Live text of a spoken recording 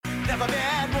never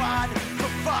been one for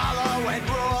following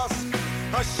rules.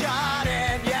 A shot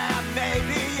in, yeah,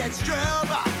 maybe it's true,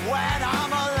 but when I'm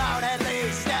alone, at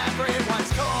least everyone's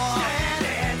cool.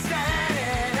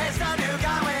 Standing, it's the new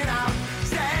going out.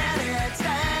 Standing,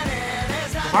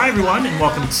 it's the Hi everyone, and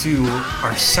welcome to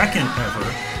our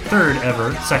third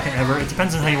ever, second ever. It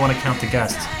depends on how you want to count the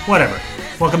guests. Whatever.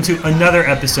 Welcome to another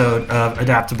episode of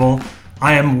Adaptable.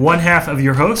 I am one half of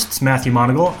your hosts, Matthew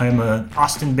Monagle. I am an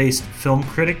Austin-based film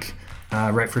critic.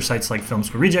 Write for sites like Film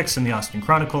School Rejects and the Austin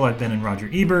Chronicle. I've been in Roger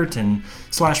Ebert and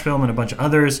Slash Film and a bunch of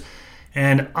others.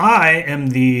 And I am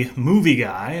the movie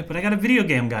guy, but I got a video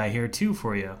game guy here too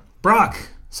for you. Brock,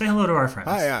 say hello to our friends.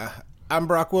 Hi, I'm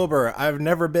Brock Wilbur. I've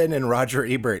never been in Roger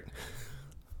Ebert.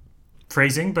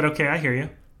 Phrasing, but okay, I hear you.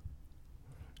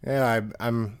 Yeah,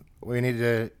 we need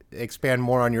to expand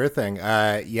more on your thing.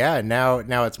 Now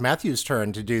it's Matthew's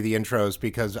turn to do the intros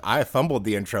because I fumbled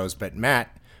the intros, but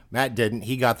Matt didn't.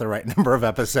 He got the right number of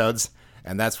episodes,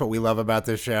 and that's what we love about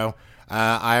this show.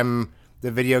 I'm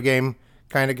the video game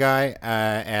kind of guy,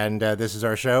 and this is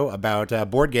our show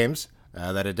about board games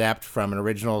that adapt from an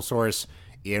original source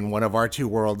in one of our two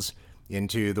worlds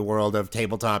into the world of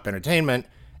tabletop entertainment,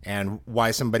 and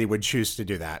why somebody would choose to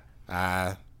do that.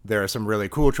 There are some really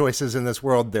cool choices in this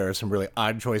world. There are some really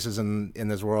odd choices in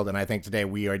this world, and I think today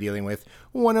we are dealing with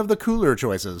one of the cooler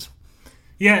choices.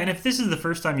 Yeah, and if this is the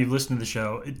first time you've listened to the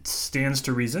show, it stands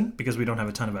to reason because we don't have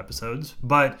a ton of episodes.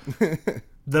 But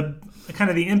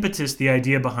the impetus, the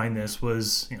idea behind this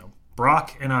was,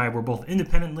 Brock and I were both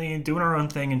independently doing our own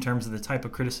thing in terms of the type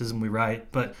of criticism we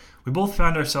write, but we both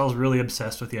found ourselves really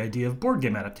obsessed with the idea of board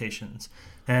game adaptations.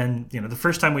 And, the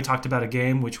first time we talked about a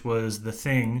game, which was The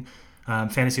Thing,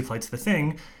 Fantasy Flight's The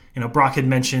Thing, Brock had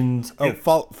mentioned...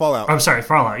 Fallout. Oh, sorry,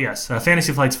 Fallout, yes.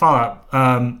 Fantasy Flight's Fallout.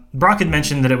 Brock had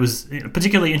mentioned that it was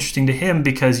particularly interesting to him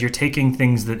because you're taking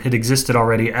things that had existed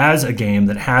already as a game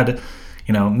that had,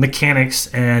 mechanics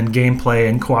and gameplay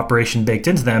and cooperation baked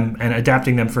into them and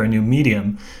adapting them for a new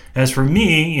medium. As for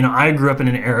me, I grew up in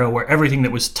an era where everything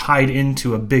that was tied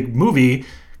into a big movie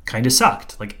kind of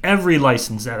sucked. Like every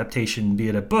licensed adaptation, be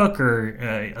it a book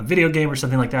or a video game or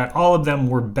something like that, all of them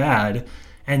were bad.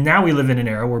 And now we live in an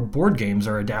era where board games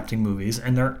are adapting movies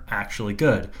and they're actually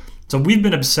good. So we've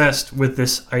been obsessed with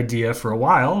this idea for a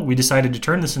while. We decided to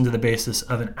turn this into the basis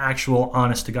of an actual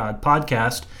honest-to-God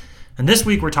podcast. And this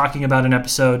week we're talking about an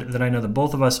episode that I know that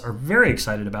both of us are very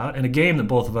excited about and a game that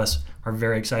both of us are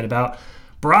very excited about.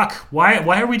 Brock, why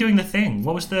are we doing The Thing?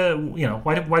 What was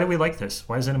why do we like this?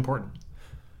 Why is it important?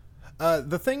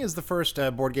 The Thing is the first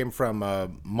board game from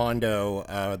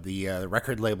Mondo, the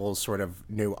record label's sort of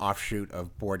new offshoot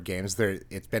of board games.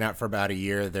 It's been out for about a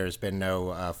year. There's been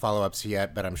no follow-ups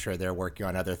yet, but I'm sure they're working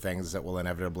on other things that will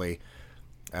inevitably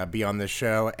be on this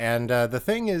show. And The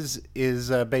Thing is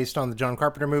based on the John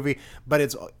Carpenter movie, but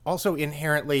it's also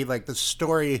inherently, like, the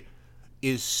story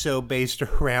is so based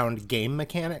around game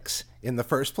mechanics in the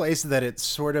first place that it's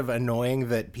sort of annoying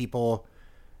that people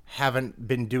haven't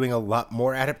been doing a lot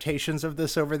more adaptations of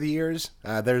this over the years.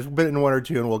 There's been one or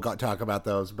two, and we'll talk about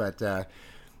those. But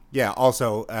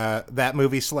also that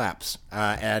movie slaps,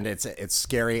 and it's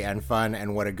scary and fun,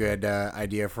 and what a good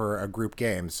idea for a group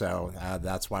game. So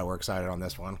that's why we're excited on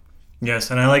this one.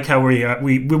 Yes, and I like how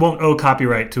we won't owe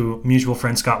copyright to mutual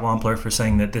friend Scott Wampler for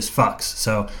saying that this fucks.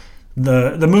 So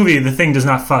the movie, The Thing, does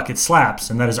not fuck, it slaps,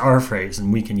 and that is our phrase,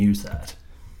 and we can use that.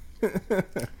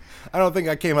 I don't think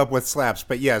I came up with slaps,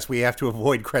 but yes, we have to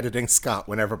avoid crediting Scott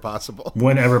whenever possible.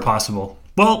 Whenever possible.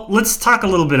 Well, let's talk a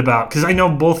little bit about, because I know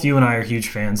both you and I are huge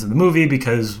fans of the movie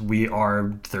because we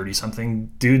are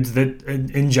 30-something dudes that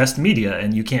ingest media,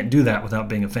 and you can't do that without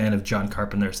being a fan of John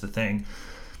Carpenter's The Thing.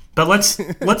 But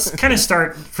let's kind of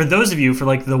start, for those of you, for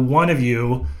like the one of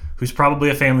you who's probably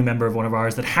a family member of one of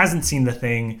ours that hasn't seen The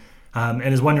Thing, and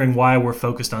is wondering why we're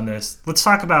focused on this. Let's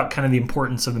talk about kind of the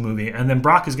importance of the movie. And then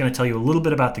Brock is going to tell you a little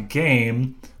bit about the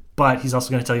game, but he's also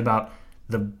going to tell you about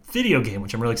the video game,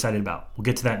 which I'm really excited about. We'll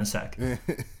get to that in a sec.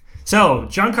 So,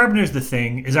 John Carpenter's The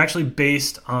Thing is actually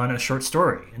based on a short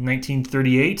story. In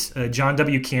 1938, John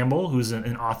W. Campbell, who's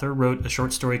an author, wrote a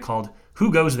short story called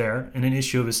Who Goes There? In an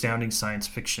issue of Astounding Science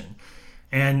Fiction.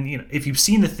 And if you've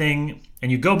seen The Thing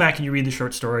and you go back and you read the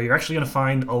short story, you're actually going to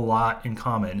find a lot in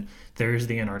common. There's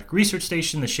the Antarctic Research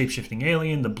Station, the shape-shifting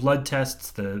alien, the blood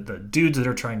tests, the dudes that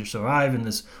are trying to survive in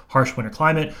this harsh winter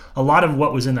climate. A lot of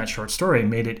what was in that short story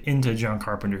made it into John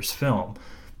Carpenter's film.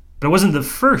 But it wasn't the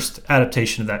first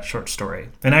adaptation of that short story.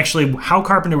 And actually, how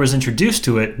Carpenter was introduced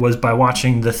to it was by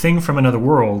watching The Thing from Another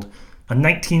World, a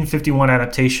 1951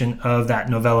 adaptation of that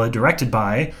novella directed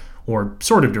by, or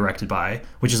sort of directed by,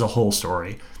 which is a whole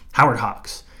story, Howard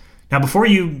Hawks. Now, before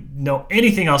you know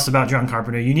anything else about John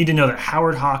Carpenter, you need to know that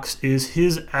Howard Hawks is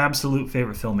his absolute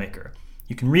favorite filmmaker.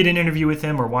 You can read an interview with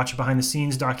him or watch a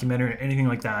behind-the-scenes documentary or anything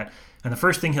like that, and the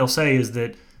first thing he'll say is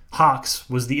that Hawks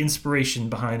was the inspiration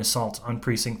behind Assault on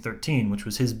Precinct 13, which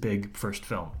was his big first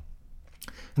film.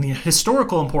 And the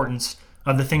historical importance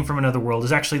of The Thing from Another World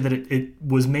is actually that it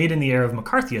was made in the era of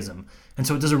McCarthyism, and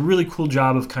so it does a really cool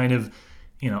job of kind of,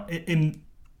 in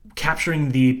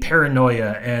capturing the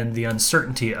paranoia and the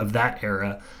uncertainty of that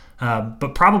era.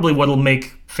 But probably what will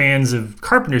make fans of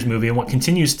Carpenter's movie and what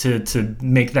continues to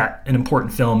make that an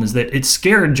important film is that it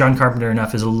scared John Carpenter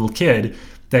enough as a little kid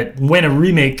that when a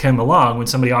remake came along, when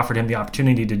somebody offered him the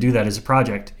opportunity to do that as a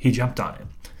project, he jumped on it.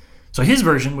 So his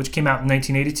version, which came out in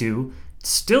 1982,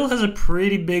 still has a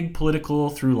pretty big political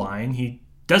through line. He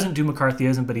doesn't do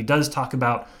McCarthyism, but he does talk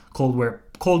about Cold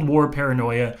War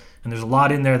paranoia, and there's a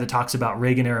lot in there that talks about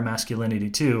Reagan-era masculinity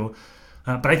too.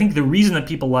 But I think the reason that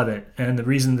people love it, and the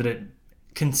reason that it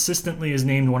consistently is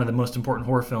named one of the most important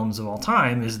horror films of all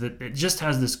time, is that it just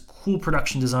has this cool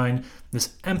production design,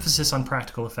 this emphasis on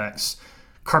practical effects.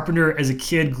 Carpenter, as a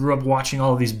kid, grew up watching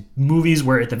all of these movies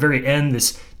where at the very end,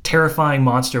 this terrifying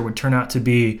monster would turn out to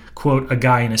be, quote, a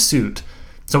guy in a suit.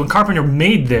 So when Carpenter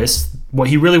made this, what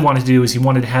he really wanted to do is he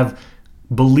wanted to have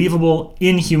believable,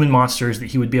 inhuman monsters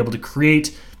that he would be able to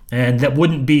create, and that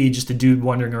wouldn't be just a dude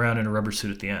wandering around in a rubber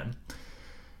suit at the end.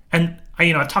 And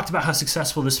I talked about how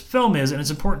successful this film is, and it's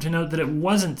important to note that it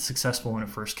wasn't successful when it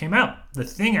first came out. The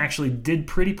Thing actually did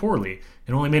pretty poorly.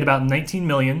 It only made about $19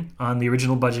 million on the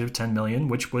original budget of $10 million,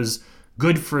 which was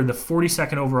good for the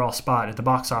 42nd overall spot at the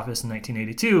box office in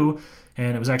 1982,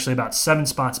 and it was actually about 7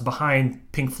 spots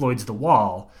behind Pink Floyd's The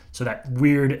Wall, so that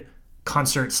weird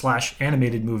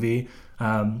concert/animated movie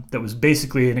that was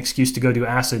basically an excuse to go do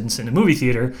acid and sit in a movie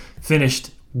theater,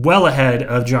 finished well ahead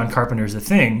of John Carpenter's The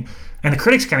Thing. And the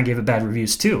critics kind of gave it bad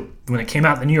reviews too. When it came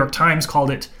out, the New York Times called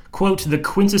it, quote, the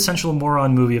quintessential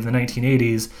moron movie of the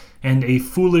 1980s and a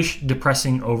foolish,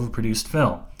 depressing, overproduced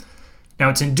film. Now,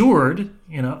 it's endured,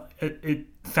 it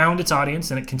found its audience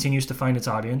and it continues to find its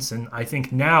audience. And I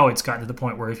think now it's gotten to the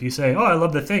point where if you say, oh, I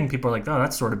love The Thing, people are like, oh,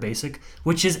 that's sort of basic,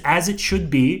 which is as it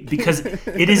should be because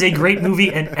it is a great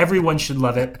movie and everyone should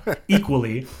love it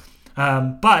equally.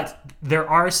 But there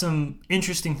are some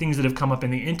interesting things that have come up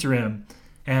in the interim.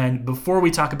 And before we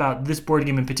talk about this board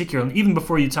game in particular, and even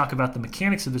before you talk about the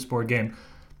mechanics of this board game,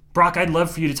 Brock, I'd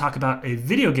love for you to talk about a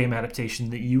video game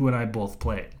adaptation that you and I both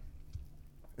played.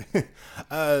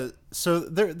 So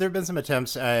there have been some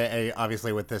attempts,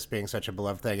 obviously with this being such a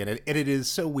beloved thing, and it is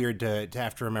so weird to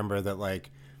have to remember that,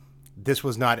 like, this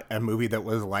was not a movie that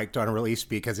was liked on release,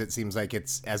 because it seems like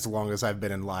it's, as long as I've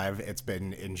been in live, it's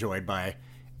been enjoyed by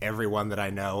everyone that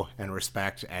I know and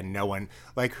respect, and no one,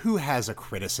 like, who has a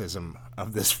criticism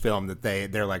of this film that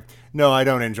they're like, no, I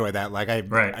don't enjoy that. Like, I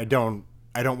don't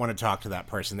want to talk to that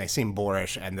person. They seem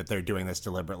boorish, and that they're doing this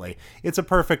deliberately. It's a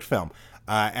perfect film,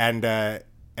 and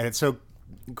it's so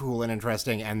cool and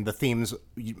interesting, and the themes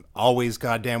always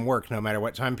goddamn work, no matter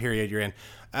what time period you're in.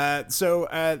 So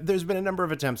there's been a number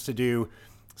of attempts to do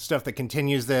stuff that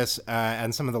continues this,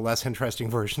 and some of the less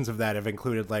interesting versions of that have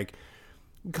included, like,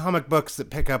 comic books that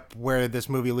pick up where this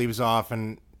movie leaves off,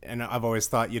 and I've always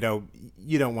thought, you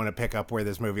don't want to pick up where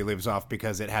this movie leaves off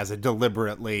because it has a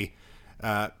deliberately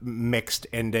mixed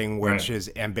ending, which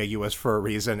is ambiguous for a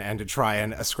reason, and to try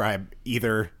and ascribe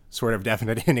either sort of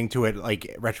definite ending to it, like,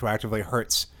 retroactively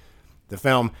hurts the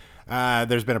film.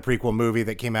 There's been a prequel movie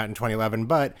that came out in 2011,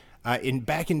 but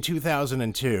back in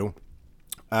 2002,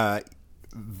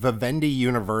 Vivendi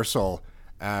Universal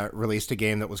released a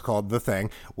game that was called The Thing,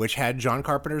 which had John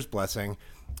Carpenter's blessing,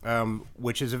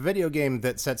 which is a video game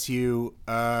that sets you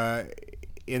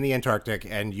in the Antarctic,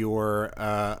 and you're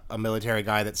a military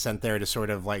guy that's sent there to sort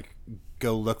of, like,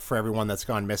 go look for everyone that's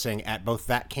gone missing at both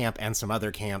that camp and some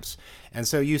other camps. And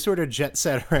so you sort of jet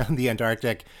set around the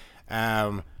Antarctic,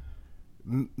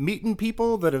 meeting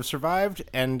people that have survived,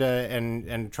 and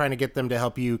trying to get them to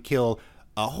help you kill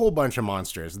a whole bunch of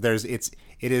monsters.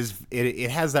 It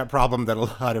has that problem that a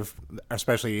lot of,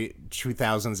 especially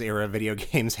 2000s era video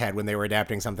games had when they were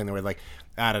adapting something. They were like,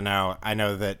 I don't know, I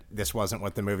know that this wasn't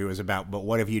what the movie was about, but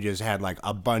what if you just had, like,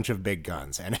 a bunch of big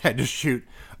guns and had to shoot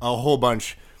a whole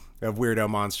bunch of weirdo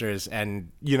monsters?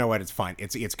 And you know what, it's fine,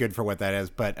 it's good for what that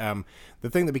is. But the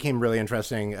thing that became really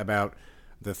interesting about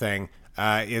The Thing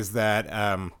is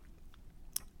that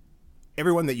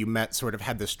everyone that you met sort of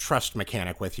had this trust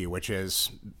mechanic with you, which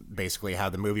is basically how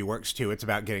the movie works too. It's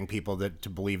about getting people to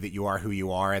believe that you are who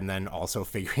you are, and then also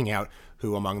figuring out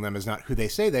who among them is not who they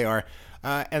say they are.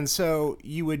 And so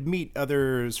you would meet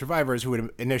other survivors who would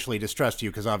initially distrust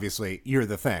you because obviously you're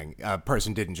the thing. A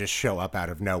person didn't just show up out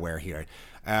of nowhere here.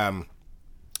 And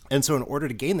so in order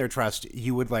to gain their trust,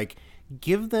 you would like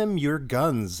give them your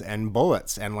guns and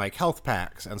bullets and like health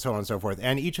packs and so on and so forth.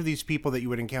 And each of these people that you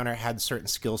would encounter had certain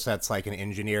skill sets, like an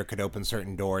engineer could open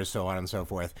certain doors, so on and so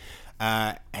forth.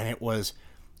 And it was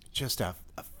just a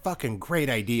fucking great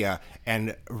idea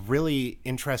and really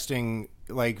interesting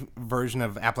like version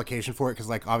of application for it. Because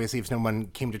like obviously if someone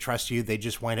came to trust you, they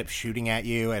just wind up shooting at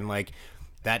you, and like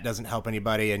that doesn't help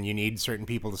anybody, and you need certain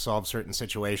people to solve certain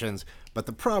situations. But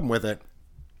the problem with it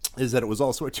is that it was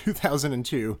also a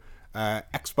 2002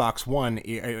 Xbox One,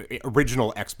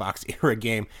 original Xbox era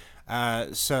game.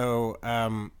 So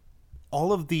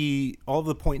all of the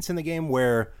points in the game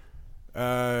where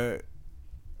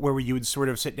you would sort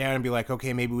of sit down and be like,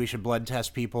 okay, maybe we should blood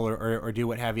test people or do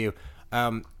what have you.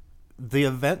 The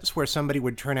events where somebody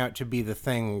would turn out to be the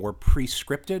thing were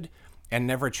pre-scripted and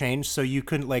never changed. So you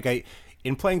couldn't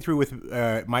in playing through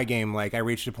with my game, like I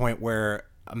reached a point where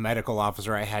a medical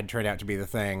officer I had turned out to be the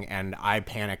thing, and I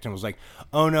panicked and was like,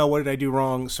 oh no, what did I do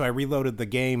wrong? So I reloaded the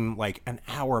game like an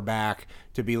hour back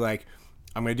to be like,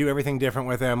 I'm going to do everything different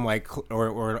with him, like,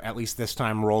 or at least this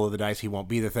time roll of the dice, he won't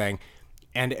be the thing.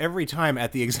 And every time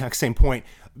at the exact same point,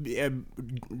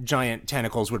 giant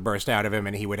tentacles would burst out of him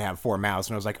and he would have 4 mouths.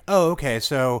 And I was like, oh, okay,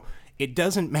 so it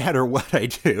doesn't matter what I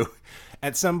do.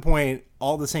 At some point,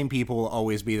 all the same people will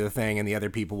always be the thing and the other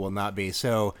people will not be.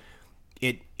 So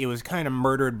it was kind of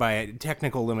murdered by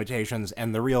technical limitations,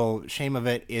 and the real shame of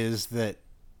it is that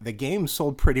the game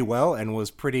sold pretty well and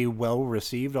was pretty well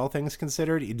received, all things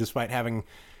considered, despite having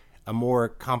a more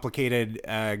complicated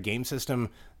game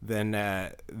system than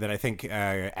that I think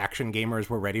action gamers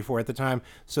were ready for at the time.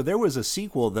 So there was a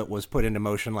sequel that was put into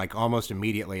motion like almost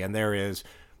immediately, and there is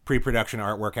pre-production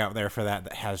artwork out there for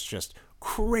that has just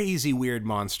crazy weird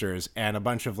monsters and a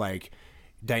bunch of like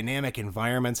dynamic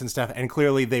environments and stuff. And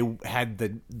clearly they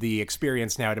had the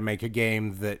experience now to make a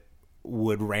game that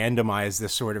would randomize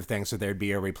this sort of thing, so there'd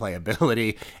be a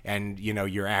replayability, and you know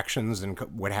your actions and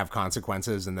would have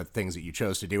consequences, and the things that you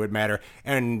chose to do would matter.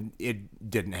 And it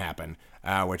didn't happen,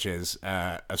 which is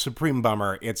a supreme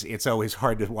bummer. It's always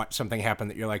hard to watch something happen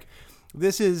that you're like,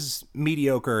 this is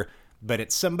mediocre, but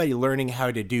it's somebody learning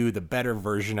how to do the better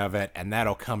version of it, and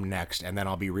that'll come next, and then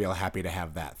I'll be real happy to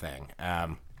have that thing.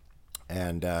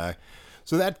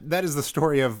 So that is the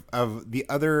story of the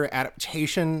other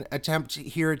adaptation attempt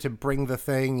here to bring the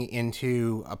thing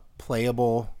into a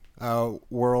playable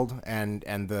world, and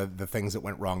the things that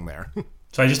went wrong there.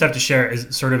 So I just have to share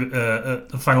as sort of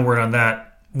a final word on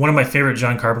that. One of my favorite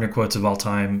John Carpenter quotes of all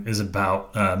time is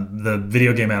about the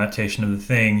video game adaptation of The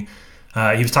Thing.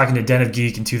 He was talking to Den of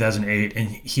Geek in 2008, and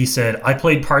he said, I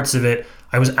played parts of it.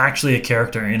 I was actually a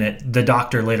character in it. The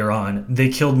Doctor later on. They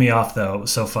killed me off, though,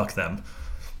 so fuck them.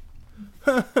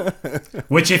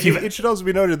 Which, if you, it should also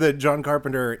be noted that John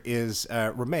Carpenter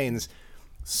remains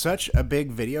such a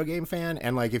big video game fan,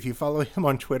 and like if you follow him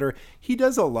on Twitter, he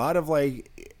does a lot of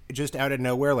like just out of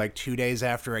nowhere, like 2 days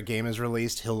after a game is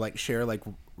released, he'll like share like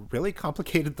really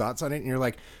complicated thoughts on it, and you're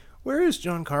like, where is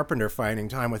John Carpenter finding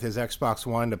time with his Xbox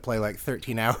One to play like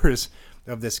 13 hours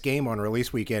of this game on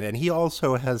release weekend? And he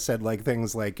also has said like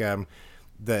things like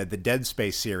the Dead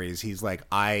Space series. He's like,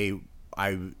 I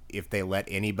if they let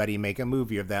anybody make a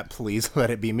movie of that, please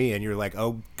let it be me. And you're like,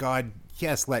 oh God,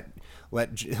 yes, let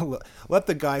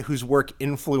the guy whose work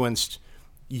influenced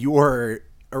your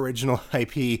original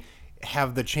IP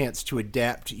have the chance to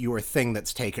adapt your thing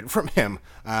that's taken from him.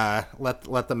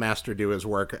 Let the master do his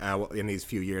work in these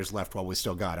few years left while we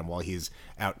still got him, while he's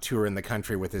out touring the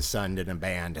country with his son in a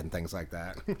band and things like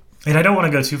that. And I don't want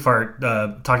to go too far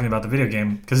talking about the video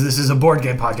game, because this is a board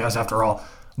game podcast after all.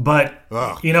 But,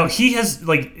 you know, he has,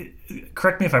 like,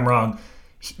 correct me if I'm wrong,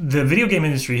 the video game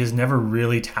industry has never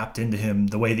really tapped into him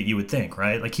the way that you would think,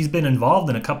 right? Like, he's been involved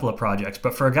in a couple of projects,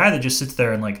 but for a guy that just sits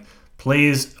there and, like,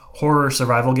 plays horror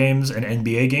survival games and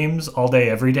NBA games all day,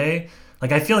 every day,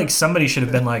 like, I feel like somebody should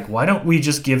have been like, why don't we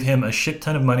just give him a shit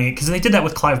ton of money? Because they did that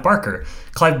with Clive Barker.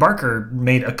 Clive Barker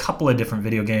made a couple of different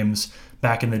video games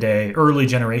back in the day, early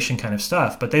generation kind of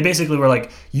stuff, but they basically were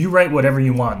like, you write whatever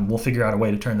you want and we'll figure out a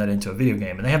way to turn that into a video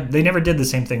game. And they never did the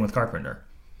same thing with Carpenter.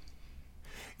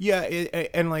 Yeah,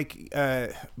 and like,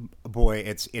 boy,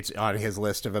 it's on his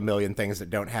list of a million things that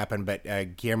don't happen, but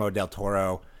Guillermo del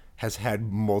Toro has had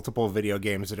multiple video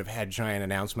games that have had giant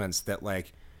announcements that,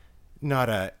 like, not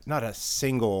a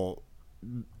single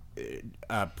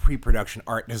pre-production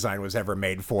art design was ever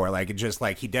made for. Like, it just,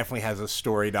 like, he definitely has a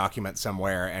story document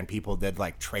somewhere, and people did,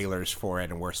 like, trailers for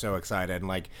it, and we're so excited, and,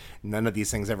 like, none of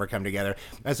these things ever come together.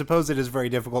 I suppose it is very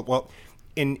difficult. Well,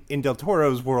 in Del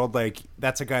Toro's world, like,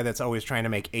 that's a guy that's always trying to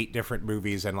make 8 different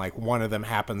movies, and, like, one of them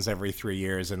happens every 3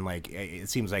 years, and, like, it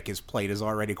seems like his plate is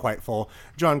already quite full.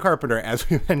 John Carpenter, as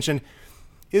we mentioned,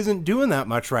 isn't doing that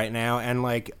much right now, and,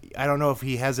 like, I don't know if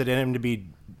he has it in him to be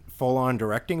full-on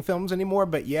directing films anymore,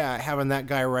 but yeah, having that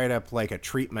guy write up, like, a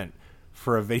treatment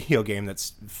for a video game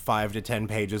that's 5 to 10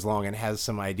 pages long and has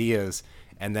some ideas,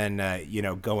 and then,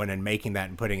 going and making that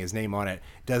and putting his name on it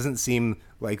doesn't seem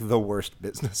like the worst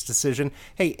business decision.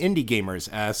 Hey, indie gamers,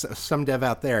 some dev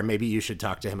out there, maybe you should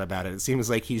talk to him about it. It seems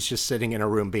like he's just sitting in a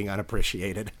room being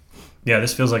unappreciated. Yeah,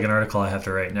 this feels like an article I have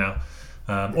to write now.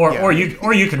 Or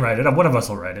you can write it. One of us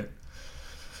will write it.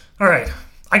 All right.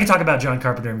 I can talk about John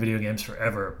Carpenter and video games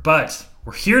forever, but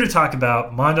we're here to talk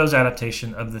about Mondo's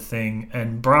adaptation of The Thing.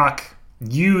 And Brock,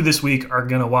 you this week are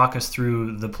going to walk us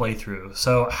through the playthrough.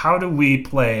 So how do we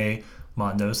play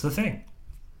Mondo's The Thing?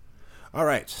 All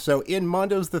right. So in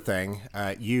Mondo's The Thing,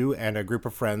 you and a group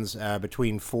of friends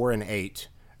between 4 and 8.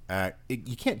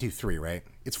 You can't do 3, right?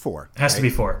 It's 4. It has to be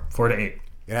 4. 4 to 8.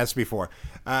 It has to be 4.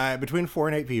 Between 4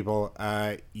 and 8 people,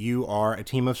 you are a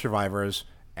team of survivors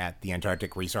at the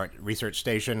Antarctic Research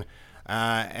Station,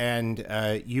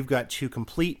 and you've got to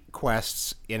complete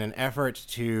quests in an effort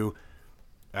to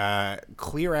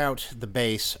clear out the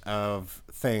base of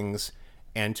things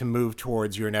and to move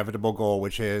towards your inevitable goal,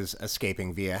 which is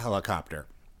escaping via helicopter.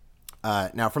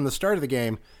 Now, from the start of the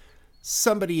game,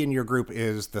 somebody in your group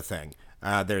is the Thing.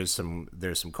 There's some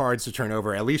cards to turn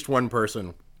over. At least one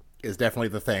person is definitely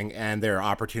the Thing, and there are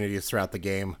opportunities throughout the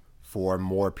game for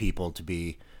more people to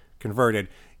be converted.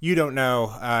 You don't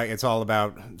know. It's all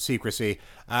about secrecy.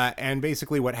 And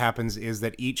basically what happens is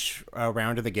that each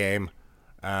round of the game,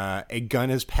 a gun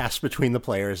is passed between the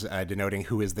players, denoting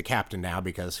who is the captain now,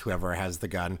 because whoever has the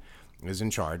gun is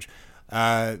in charge.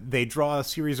 They draw a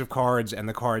series of cards, and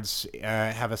the cards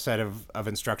have a set of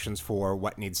instructions for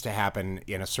what needs to happen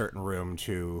in a certain room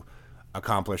to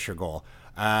accomplish your goal.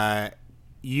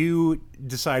 You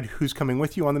decide who's coming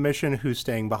with you on the mission, who's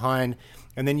staying behind,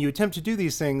 and then you attempt to do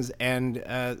these things, and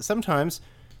sometimes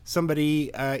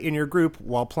somebody in your group,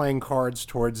 while playing cards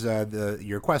towards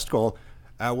your quest goal,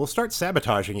 will start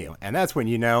sabotaging you, and that's when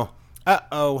you know,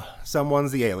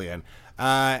 someone's the alien.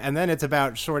 And then it's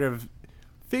about sort of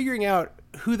figuring out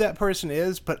who that person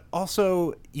is, but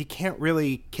also you can't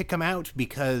really kick them out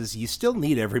because you still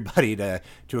need everybody to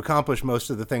accomplish most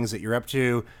of the things that you're up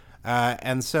to.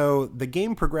 And so the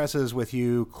game progresses with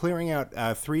you clearing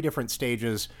out 3 different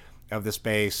stages of the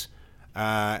space.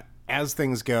 As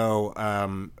things go,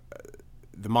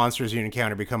 the monsters you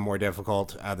encounter become more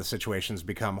difficult. The situations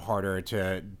become harder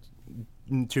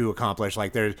to accomplish.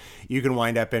 Like, you can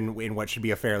wind up in what should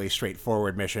be a fairly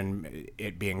straightforward mission,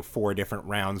 it being 4 different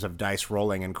rounds of dice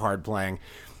rolling and card playing.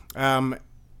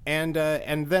 And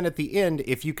then at the end,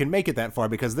 if you can make it that far,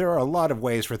 because there are a lot of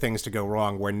ways for things to go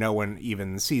wrong where no one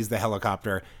even sees the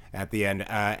helicopter at the end.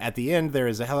 At the end, there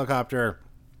is a helicopter,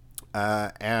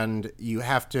 and you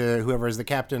have to, whoever is the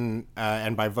captain,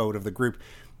 and by vote of the group,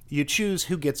 you choose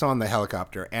who gets on the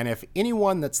helicopter. And if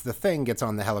anyone that's the Thing gets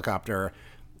on the helicopter,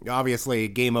 obviously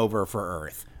game over for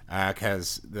Earth,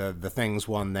 because the Thing's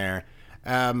won there.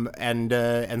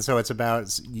 And so it's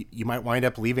about, you might wind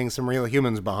up leaving some real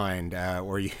humans behind,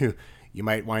 or you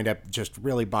might wind up just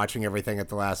really botching everything at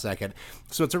the last second.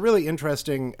 So it's a really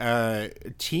interesting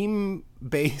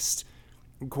team-based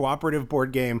cooperative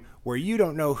board game where you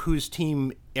don't know whose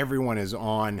team everyone is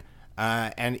on,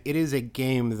 and it is a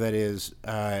game that is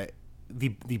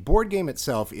the board game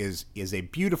itself is a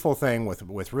beautiful thing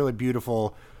with really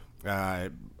beautiful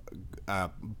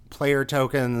player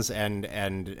tokens, and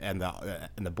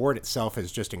the board itself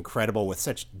is just incredible, with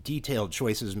such detailed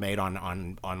choices made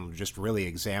on just really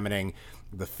examining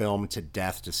the film to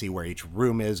death to see where each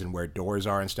room is and where doors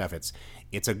are and stuff.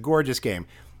 It's a gorgeous game.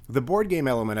 The board game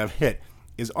element of it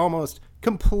is almost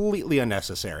completely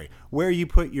unnecessary. Where you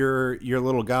put your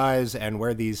little guys and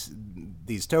where these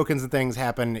tokens and things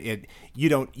happen,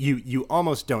 you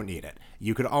almost don't need it.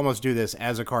 You could almost do this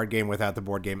as a card game without the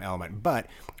board game element. But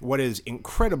what is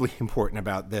incredibly important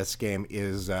about this game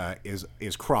is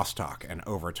crosstalk and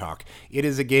overtalk. It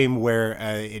is a game where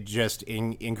it just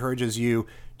encourages you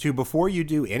to, before you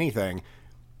do anything,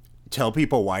 tell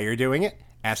people why you're doing it,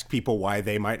 ask people why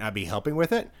they might not be helping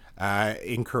with it,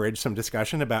 encourage some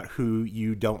discussion about who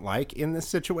you don't like in this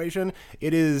situation.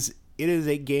 It is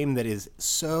a game that is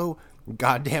so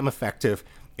goddamn effective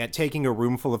at taking a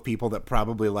room full of people that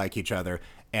probably like each other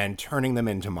and turning them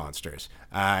into monsters.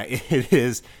 It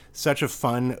is such a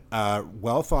fun,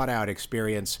 well thought out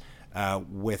experience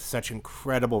with such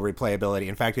incredible replayability.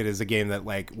 In fact, it is a game that,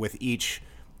 like, with each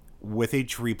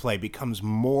replay becomes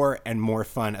more and more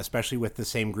fun, especially with the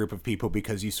same group of people,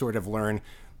 because you sort of learn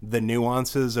the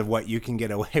nuances of what you can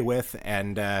get away with,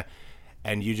 and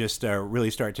you just really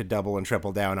start to double and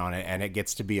triple down on it, and it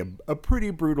gets to be a pretty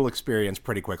brutal experience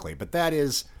pretty quickly. But that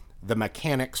is the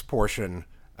mechanics portion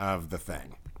of the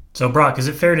thing. So, Brock, is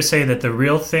it fair to say that the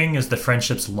real thing is the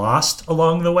friendships lost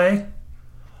along the way?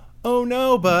 Oh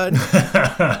no, bud.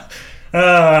 I'm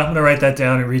going to write that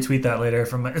down and retweet that later.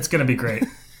 It's going to be great.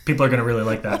 People are going to really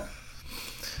like that.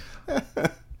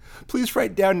 Please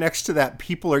write down next to that,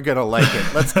 people are going to like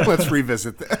it. Let's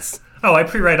revisit this. Oh, I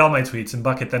pre-write all my tweets and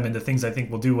bucket them into things I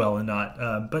think will do well and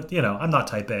not. But, I'm not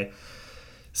type A.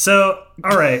 So,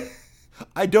 all right.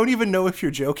 I don't even know if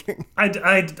you're joking. I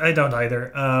don't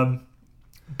either.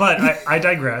 But I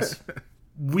digress.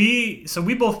 We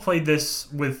both played this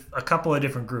with a couple of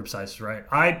different group sizes, right?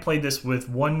 I played this with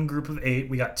one group of 8.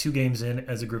 We got 2 games in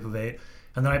as a group of 8.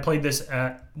 And then I played this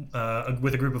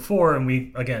with a group of 4, and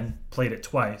we, again, played it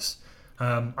twice.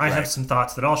 I have some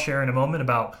thoughts that I'll share in a moment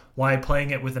about why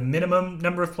playing it with a minimum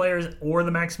number of players or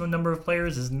the maximum number of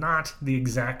players is not the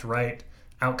exact right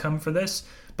outcome for this.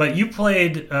 But you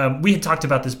played, we had talked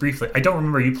about this briefly. I don't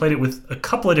remember, you played it with a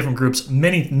couple of different groups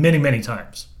many, many, many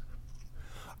times.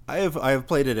 I have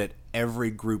played it at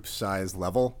every group size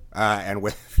level, and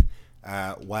with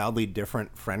wildly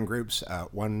different friend groups.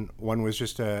 One was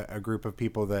just a group of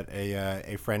people that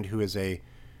a friend who is a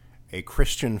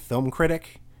Christian film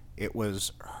critic. It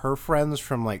was her friends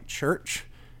from, like, church,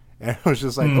 and it was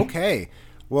just like, okay,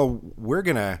 well, we're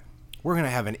gonna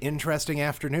have an interesting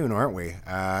afternoon, aren't we?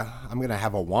 I'm gonna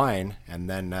have a wine and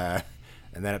then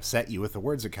upset you with the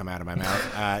words that come out of my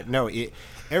mouth. No,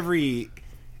 every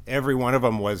one of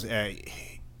them was.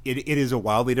 It is a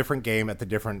wildly different game at the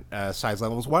different size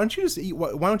levels. Why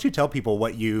don't you tell people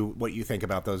what you think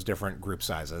about those different group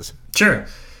sizes? Sure.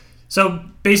 So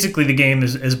basically the game,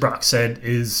 as Brock said,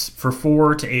 is for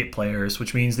 4 to 8 players,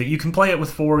 which means that you can play it with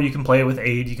 4, you can play it with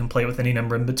 8, you can play it with any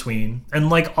number in between. And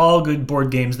like all good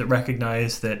board games that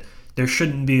recognize that there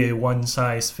shouldn't be a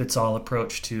one-size-fits-all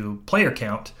approach to player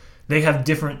count, they have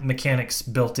different mechanics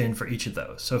built in for each of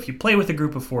those. So if you play with a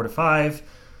group of 4 to 5,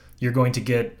 you're going to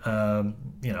get a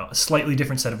slightly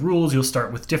different set of rules. You'll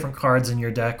start with different cards in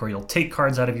your deck, or you'll take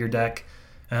cards out of your deck.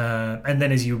 And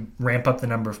then as you ramp up the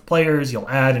number of players, you'll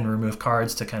add and remove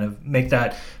cards to kind of make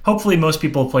that. Hopefully most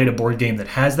people have played a board game that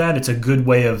has that. It's a good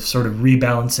way of sort of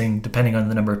rebalancing depending on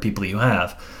the number of people you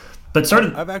have. But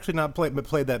I've actually not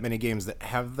played that many games that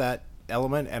have that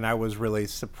element, and I was really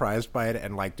surprised by it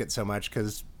and liked it so much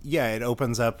because, it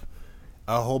opens up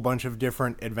a whole bunch of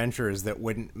different adventures that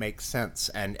wouldn't make sense,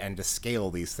 and to scale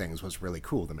these things was really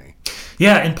cool to me.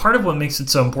 Yeah, and part of what makes it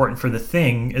so important for the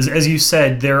thing is, as you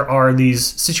said, there are these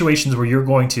situations where you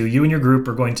and your group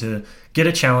are going to get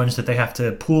a challenge that they have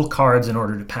to pool cards in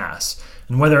order to pass.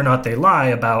 And whether or not they lie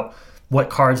about what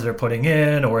cards they're putting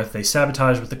in, or if they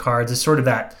sabotage with the cards, is sort of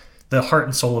the heart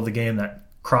and soul of the game, that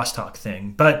crosstalk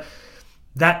thing. But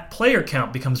that player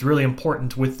count becomes really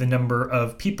important with the number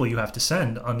of people you have to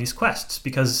send on these quests,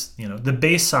 because the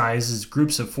base size is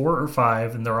groups of 4 or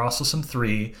 5, and there are also some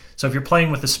 3. So if you're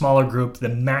playing with a smaller group, the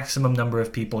maximum number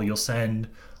of people you'll send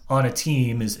on a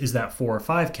team is that 4 or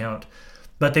 5 count.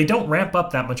 But they don't ramp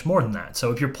up that much more than that.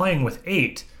 So if you're playing with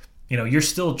 8, you're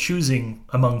still choosing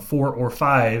among 4 or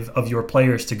 5 of your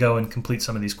players to go and complete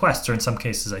some of these quests, or in some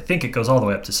cases I think it goes all the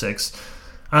way up to 6.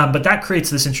 But that creates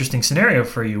this interesting scenario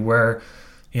for you where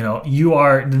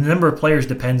the number of players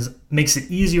makes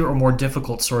it easier or more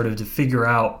difficult sort of to figure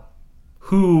out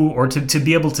who, or to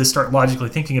be able to start logically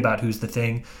thinking about who's the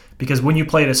thing. Because when you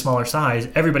play at a smaller size,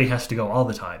 everybody has to go all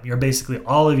the time. Basically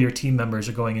all of your team members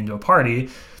are going into a party.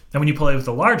 And when you play with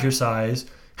a larger size,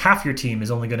 half your team is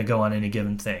only going to go on any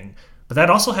given thing. But that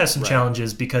also has some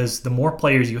challenges, because the more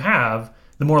players you have,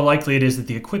 the more likely it is that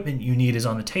the equipment you need is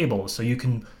on the table. So you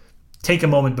can take a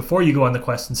moment before you go on the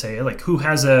quest and say, like, who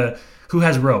has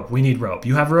rope? We need rope.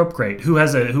 You have rope? Great. Who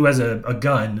has a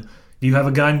gun? Do you have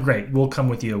a gun? Great. We'll come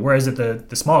with you. Whereas at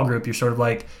the small group, you're sort of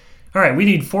like, all right, we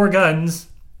need 4 guns.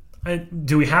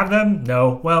 Do we have them?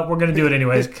 No. Well, we're going to do it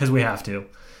anyways because we have to.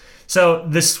 So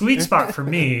the sweet spot for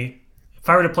me, if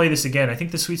I were to play this again, I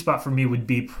think the sweet spot for me would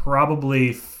be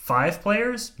probably 5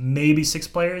 players, maybe 6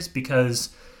 players, because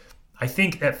I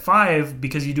think at 5,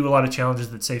 because you do a lot of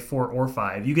challenges that say 4 or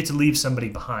 5, you get to leave somebody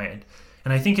behind.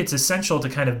 And I think it's essential to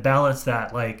kind of balance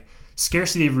that, like,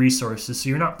 scarcity of resources. So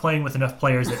you're not playing with enough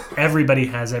players that everybody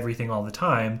has everything all the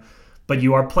time, but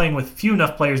you are playing with few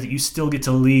enough players that you still get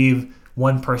to leave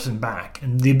one person back.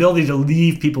 And the ability to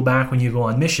leave people back when you go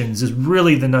on missions is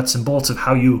really the nuts and bolts of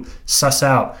how you suss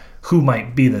out who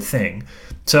might be the thing.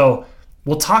 So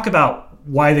we'll talk about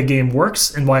why the game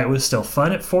works and why it was still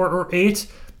fun at 4 or 8.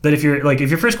 But if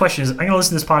your first question is, I'm going to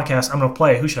listen to this podcast, I'm going to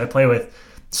play, who should I play with?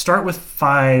 Start with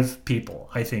 5 people,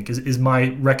 I think, is my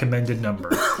recommended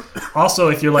number. Also,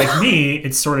 if you're like me,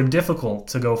 it's sort of difficult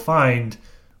to go find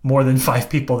more than 5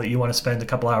 people that you want to spend a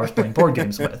couple hours playing board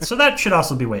games with. So that should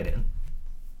also be weighed in.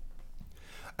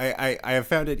 I have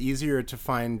found it easier to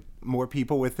find more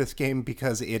people with this game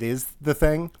because it is the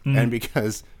thing, and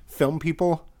because film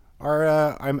people are,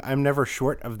 I'm never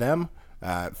short of them.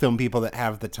 Film people that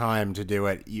have the time to do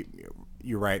it.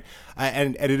 You're right,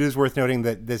 and it is worth noting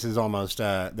that this is almost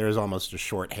there's almost a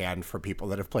shorthand for people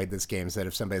that have played this game. So that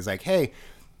if somebody's like, "Hey,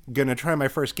 gonna try my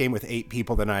first game with 8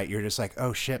 people tonight," you're just like,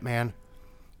 "Oh shit, man,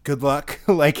 good luck."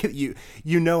 Like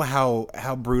you know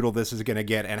how brutal this is gonna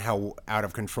get and how out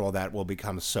of control that will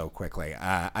become so quickly.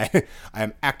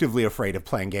 I'm actively afraid of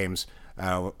playing games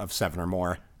of 7 or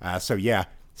more. So yeah,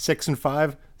 6 and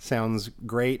 5 sounds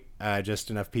great. Just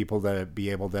enough people to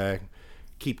be able to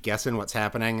keep guessing what's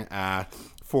happening.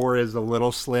 4 is a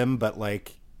little slim, but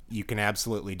like you can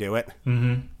absolutely do it.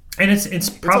 Mm-hmm. And it's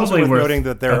probably worth worth noting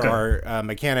that there are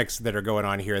mechanics that are going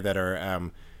on here that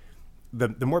are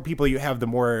the more people you have, the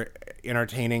more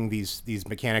entertaining these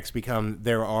mechanics become.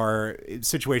 There are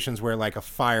situations where like a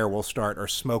fire will start or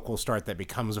smoke will start that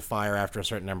becomes a fire after a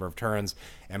certain number of turns,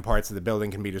 and parts of the building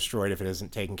can be destroyed if it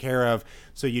isn't taken care of.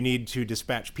 So you need to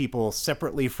dispatch people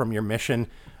separately from your mission.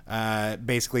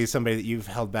 Basically somebody that you've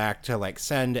held back to like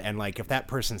send, and like if that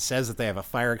person says that they have a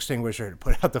fire extinguisher to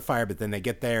put out the fire, but then they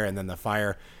get there and then the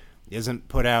fire isn't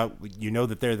put out, you know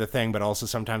that they're the thing, but also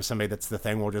sometimes somebody that's the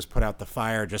thing will just put out the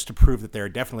fire just to prove that they're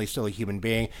definitely still a human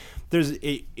being.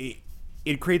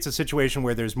 It creates a situation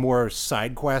where there's more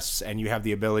side quests and you have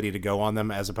the ability to go on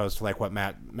them, as opposed to like what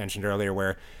Matt mentioned earlier,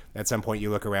 where at some point you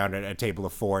look around at a table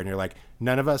of 4 and you're like,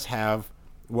 none of us have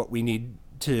what we need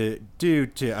to do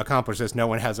to accomplish this. No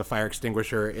one has a fire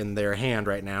extinguisher in their hand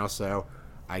right now, so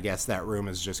I guess that room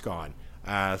is just gone.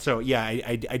 So yeah,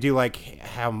 I do like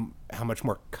how much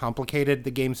more complicated the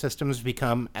game systems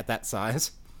become at that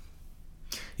size.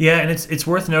 Yeah, and it's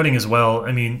worth noting as well.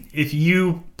 I mean, if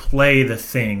you play the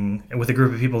thing with a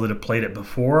group of people that have played it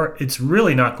before, it's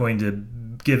really not going to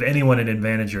give anyone an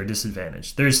advantage or a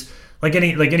disadvantage. There's like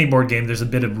any board game, there's a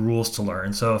bit of rules to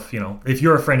learn. So if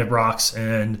you're a friend of Brock's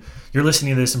and you're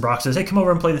listening to this and Brock says, "Hey, come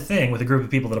over and play the thing," with a group of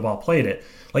people that have all played it,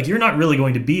 like you're not really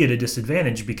going to be at a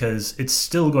disadvantage because it's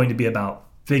still going to be about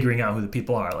figuring out who the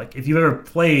people are. Like if you've ever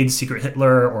played Secret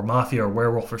Hitler or Mafia or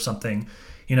Werewolf or something,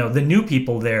 the new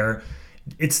people there,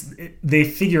 they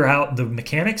figure out the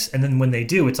mechanics, and then when they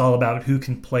do, it's all about who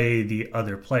can play the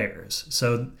other players.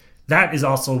 So that is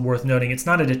also worth noting. It's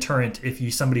not a deterrent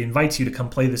if somebody invites you to come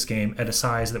play this game at a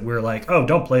size that we're like, "Oh,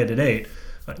 don't play it at 8."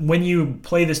 When you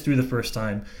play this through the first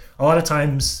time, a lot of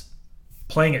times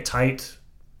playing it tight,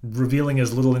 revealing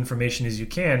as little information as you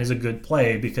can is a good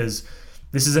play, because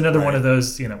this is another one of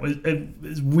those,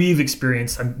 we've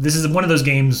experienced. This is one of those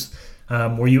games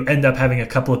where you end up having a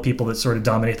couple of people that sort of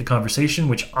dominate the conversation,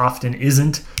 which often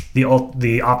isn't the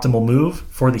optimal move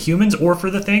for the humans or for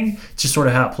the thing. It's just sort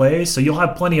of how it plays. So you'll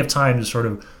have plenty of time to sort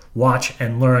of watch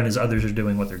and learn as others are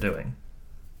doing what they're doing.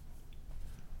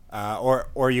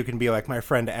 Or you can be like my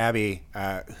friend Abby,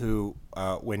 who,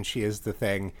 when she is the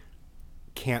thing,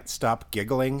 can't stop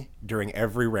giggling during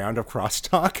every round of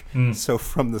crosstalk. So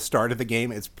from the start of the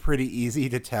game, it's pretty easy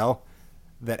to tell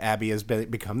that Abby has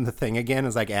become the thing again.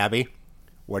 It's like, "Abby,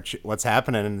 what's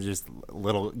happening?" And just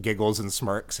little giggles and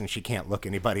smirks, and she can't look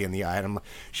anybody in the eye. And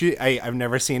I've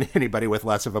never seen anybody with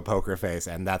less of a poker face,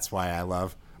 and that's why I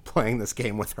love playing this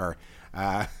game with her.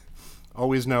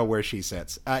 Always know where she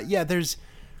sits. There's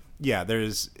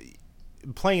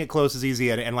playing it close is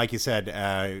easy, and like you said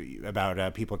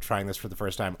about people trying this for the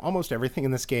first time, almost everything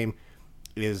in this game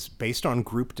is based on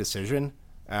group decision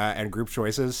and group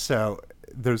choices. So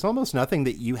there's almost nothing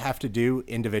that you have to do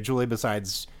individually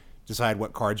besides decide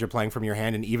what cards you're playing from your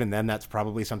hand, and even then that's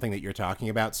probably something that you're talking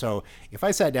about. So if I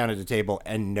sat down at a table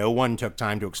and no one took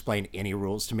time to explain any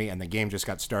rules to me and the game just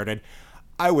got started,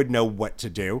 I would know what to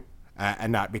do,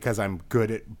 and not because I'm good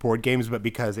at board games, but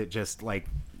because it just like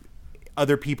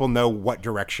other people know what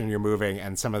direction you're moving,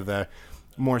 and some of the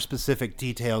more specific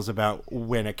details about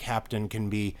when a captain can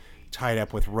be tied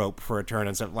up with rope for a turn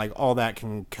and stuff, like all that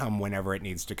can come whenever it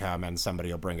needs to come, and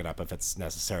somebody will bring it up if it's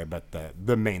necessary. But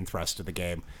the main thrust of the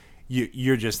game,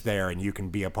 you're just there and you can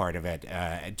be a part of it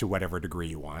to whatever degree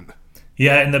you want.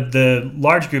 Yeah, and the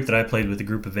large group that I played with, the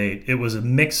group of 8, it was a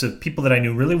mix of people that I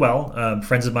knew really well,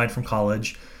 friends of mine from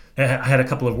college. I had a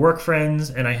couple of work friends,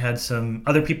 and I had some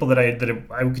other people that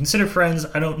I would consider friends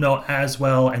I don't know as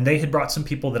well, and they had brought some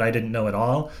people that I didn't know at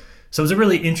all. So it was a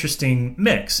really interesting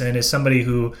mix, and as somebody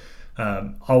who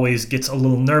always gets a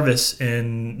little nervous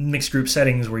in mixed group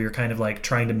settings where you're kind of like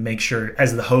trying to make sure,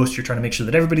 as the host, you're trying to make sure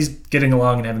that everybody's getting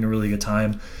along and having a really good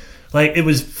time. Like, it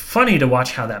was funny to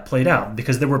watch how that played out,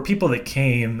 because there were people that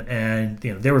came and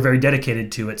they were very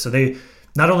dedicated to it. So they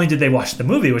not only did they watch the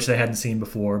movie, which they hadn't seen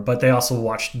before, but they also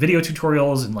watched video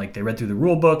tutorials and like they read through the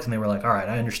rule book and they were like, all right,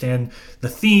 I understand the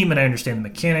theme and I understand the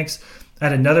mechanics. I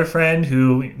had another friend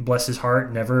who, bless his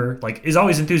heart, never is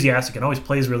always enthusiastic and always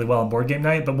plays really well on board game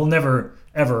night, but will never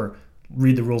ever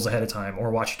read the rules ahead of time or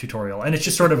watch a tutorial. And it's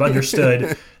just sort of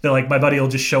understood that like my buddy will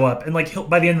just show up and like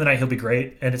by the end of the night he'll be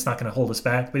great and it's not going to hold us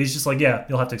back. But he's just like, yeah,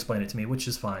 you'll have to explain it to me, which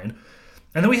is fine.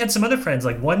 And then we had some other friends,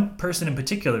 like one person in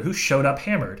particular who showed up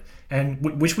hammered, and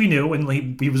which we knew,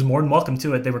 and he was more than welcome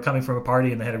to it. They were coming from a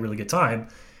party and they had a really good time,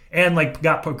 and like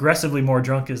got progressively more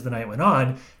drunk as the night went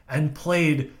on, and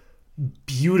played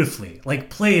beautifully, like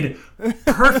played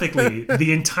perfectly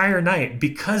the entire night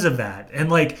because of that,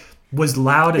 and like was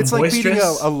loud and boisterous. It's like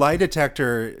beating a lie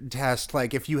detector test.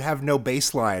 Like if you have no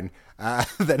baseline,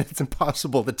 then it's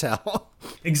impossible to tell.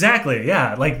 Exactly,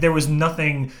 yeah. Like there was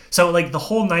nothing. So like the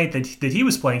whole night that he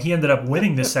was playing, he ended up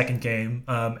winning the second game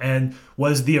and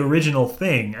was the original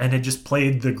thing and had just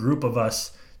played the group of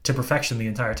us to perfection the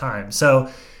entire time. So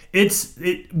it's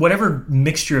whatever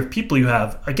mixture of people you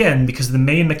have, again, because the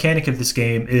main mechanic of this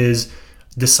game is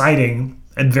deciding,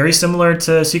 and very similar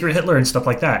to Secret Hitler and stuff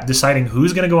like that, deciding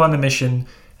who's going to go on the mission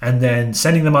and then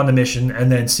sending them on the mission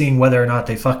and then seeing whether or not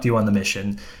they fucked you on the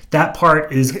mission. That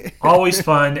part is always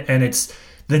fun, and it's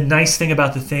the nice thing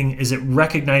about the thing is it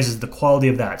recognizes the quality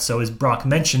of that. So as Brock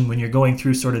mentioned, when you're going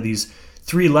through sort of these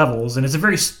 3 levels, and it's a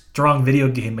very strong video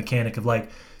game mechanic of like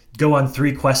go on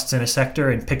 3 quests in a sector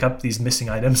and pick up these missing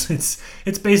items.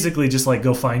 It's basically just like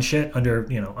go find shit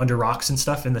under rocks and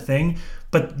stuff in the thing,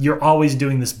 but you're always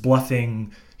doing this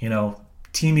bluffing,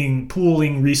 teaming,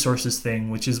 pooling resources thing,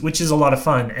 which is a lot of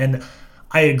fun. And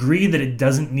I agree that it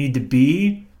doesn't need to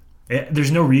be,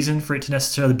 there's no reason for it to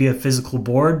necessarily be a physical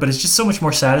board, but it's just so much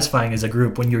more satisfying as a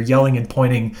group when you're yelling and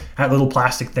pointing at little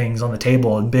plastic things on the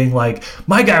table and being like,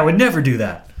 my guy would never do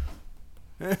that.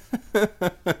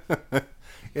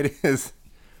 It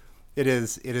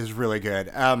is really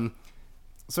good.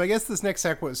 So I guess this next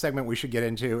segment we should get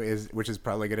into which is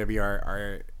probably going to be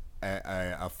our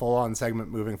full-on segment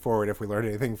moving forward if we learned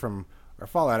anything from our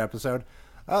Fallout episode.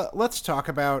 Let's talk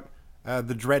about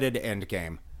the dreaded end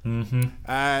game.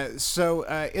 Mm-hmm. So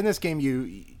in this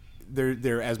game,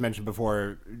 there, as mentioned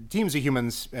before, teams of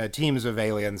humans, teams of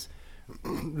aliens.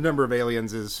 The number of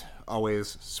aliens is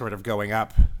always sort of going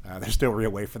up. There's no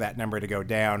real way for that number to go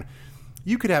down.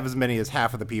 You could have as many as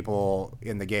half of the people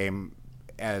in the game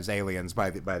as aliens by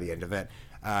the end of it,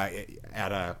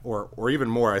 or even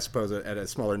more, I suppose, at a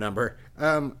smaller number.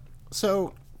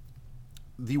 So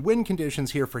the win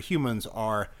conditions here for humans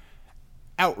are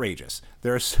outrageous.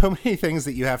 There are so many things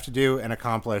that you have to do and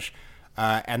accomplish,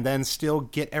 and then still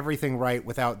get everything right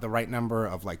without the right number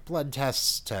of like blood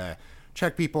tests to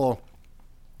check people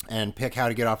and pick how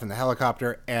to get off in the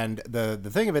helicopter. And the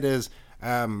thing of it is,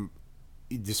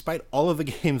 despite all of the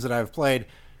games that I've played,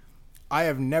 I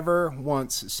have never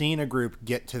once seen a group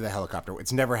get to the helicopter.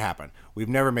 It's never happened. We've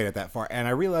never made it that far. And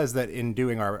I realized that in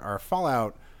doing our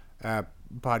Fallout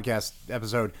podcast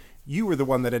episode, you were the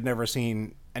one that had never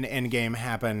seen an end game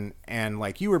happen, and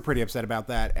like you were pretty upset about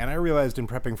that. And I realized in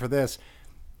prepping for this,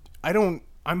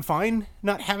 I'm fine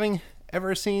not having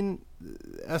ever seen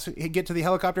us get to the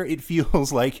helicopter. It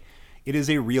feels like it is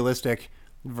a realistic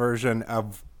version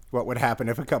of what would happen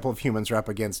if a couple of humans are up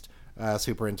against a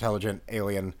super intelligent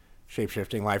alien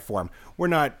shape-shifting life form.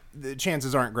 The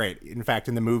chances aren't great. In fact,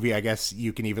 in the movie, I guess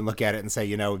you can even look at it and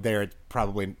say, there it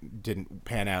probably didn't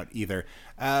pan out either.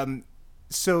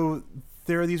 So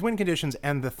there are these win conditions,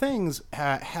 and the things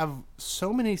have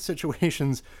so many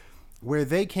situations where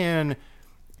they can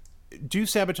do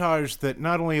sabotage that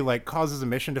not only like causes a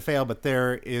mission to fail, but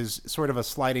there is sort of a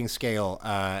sliding scale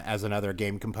as another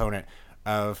game component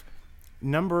of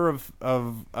number of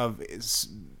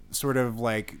sort of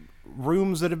like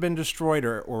rooms that have been destroyed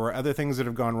or other things that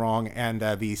have gone wrong, and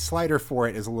the slider for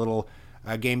it is a little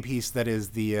game piece that is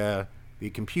the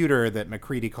computer that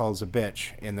MacReady calls a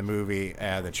bitch in the movie,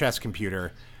 the chess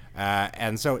computer.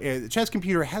 And so the chess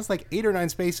computer has like 8 or 9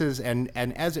 spaces, and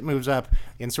as it moves up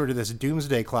in sort of this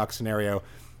doomsday clock scenario,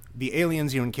 the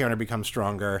aliens you encounter become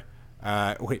stronger,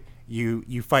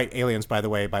 You fight aliens, by the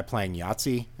way, by playing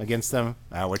Yahtzee against them,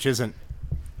 which isn't.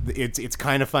 It's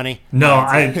kind of funny. No,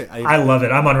 I love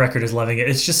it. I'm on record as loving it.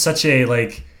 It's just such a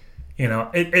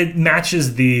it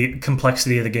matches the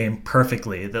complexity of the game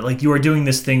perfectly. That like you are doing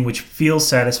this thing which feels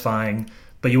satisfying,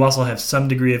 but you also have some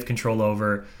degree of control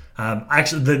over.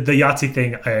 Actually, the Yahtzee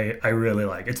thing I really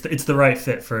like. It's the right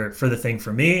fit for the thing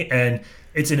for me, and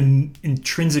it's an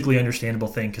intrinsically understandable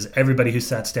thing because everybody who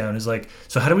sits down is like,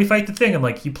 so how do we fight the thing? I'm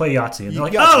like, you play Yahtzee, and they're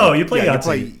like, oh, you play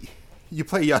Yahtzee. You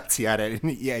play Yahtzee at it,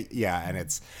 and and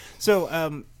it's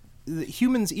so.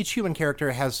 Each human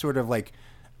character has sort of like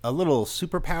a little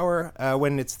superpower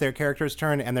when it's their character's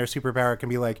turn, and their superpower can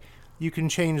be like, you can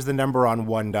change the number on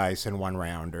one dice in one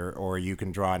round, or you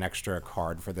can draw an extra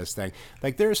card for this thing.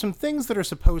 Like, there are some things that are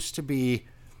supposed to be...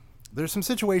 There's some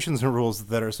situations and rules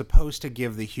that are supposed to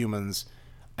give the humans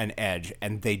an edge,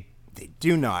 and they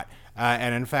do not.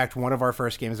 And in fact, one of our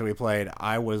first games that we played,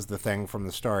 I was the thing from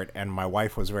the start, and my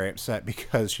wife was very upset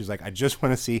because she's like, I just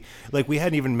want to see... Like, we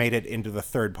hadn't even made it into the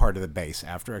third part of the base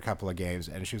after a couple of games,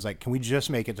 and she was like, can we just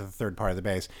make it to the third part of the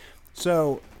base?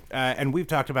 So... and we've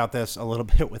talked about this a little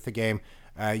bit with the game,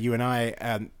 you and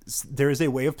I. There is a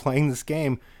way of playing this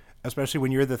game, especially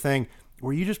when you're the thing,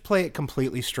 where you just play it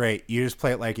completely straight. You just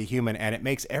play it like a human, and it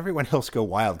makes everyone else go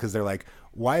wild because they're like,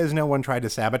 why has no one tried to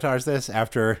sabotage this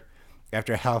after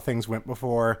how things went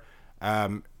before?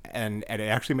 And it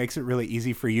actually makes it really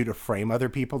easy for you to frame other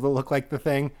people to look like the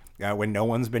thing when no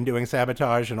one's been doing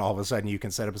sabotage, and all of a sudden you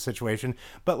can set up a situation.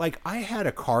 But like, I had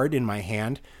a card in my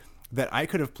hand that I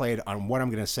could have played on what I'm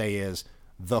going to say is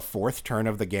the fourth turn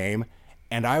of the game,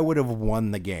 and I would have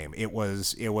won the game. It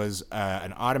was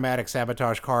an automatic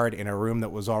sabotage card in a room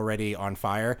that was already on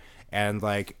fire, and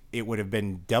like it would have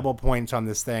been double points on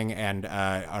this thing, and on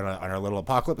our little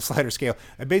apocalypse slider scale,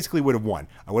 I basically would have won.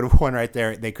 I would have won right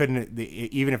there. They couldn't,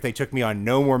 even if they took me on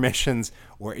no more missions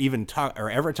or even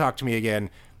ever talk to me again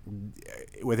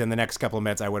within the next couple of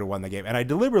minutes, I would have won the game. And I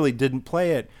deliberately didn't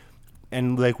play it.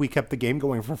 And like we kept the game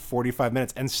going for 45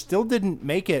 minutes and still didn't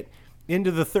make it into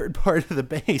the third part of the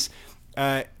base,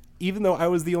 even though I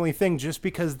was the only thing, just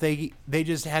because they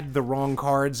just had the wrong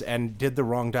cards and did the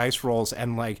wrong dice rolls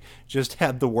and like just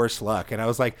had the worst luck. And I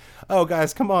was like, oh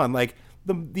guys, come on, like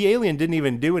the alien didn't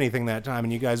even do anything that time,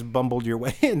 and you guys bumbled your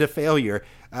way into failure,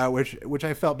 which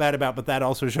I felt bad about. But that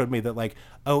also showed me that like,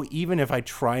 oh, even if I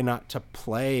try not to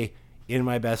play in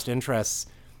my best interests,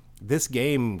 this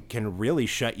game can really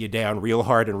shut you down real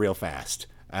hard and real fast.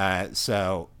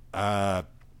 So that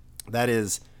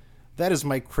is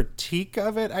my critique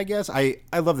of it, I guess. I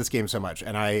love this game so much,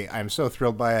 and I'm so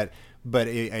thrilled by it. But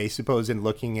I suppose in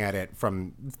looking at it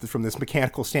from this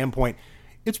mechanical standpoint,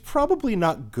 it's probably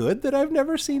not good that I've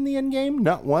never seen the end game,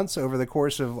 not once over the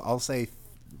course of, I'll say,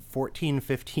 14,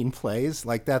 15 plays.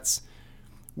 Like, that's...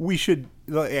 We should,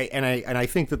 and I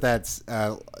think that's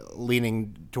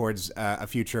leaning towards a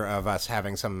future of us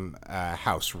having some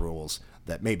house rules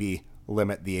that maybe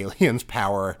limit the aliens'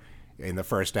 power in the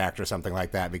first act or something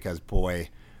like that. Because boy,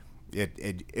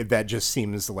 it that just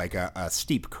seems like a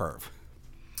steep curve.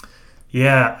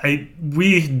 Yeah,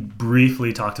 we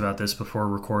briefly talked about this before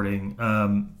recording,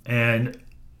 and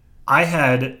I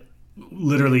had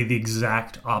literally the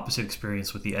exact opposite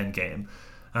experience with the end game.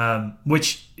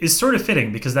 Which is sort of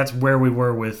fitting because that's where we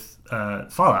were with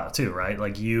Fallout too, right?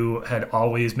 Like, you had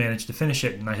always managed to finish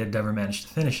it and I had never managed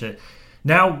to finish it.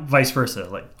 Now, vice versa.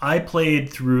 Like, I played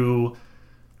through,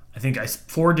 I think,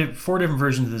 four different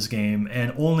versions of this game,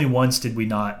 and only once did we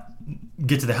not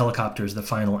get to the helicopters, the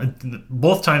final.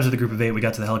 Both times with the group of 8, we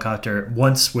got to the helicopter.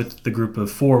 Once with the group of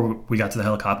 4, we got to the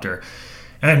helicopter.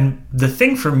 And the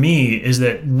thing for me is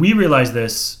that we realized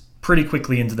this pretty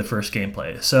quickly into the first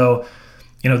gameplay. So,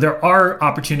 there are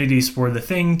opportunities for the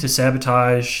thing to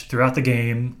sabotage throughout the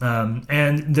game,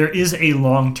 and there is a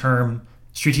long-term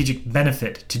strategic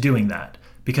benefit to doing that.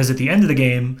 Because at the end of the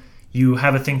game, you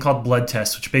have a thing called blood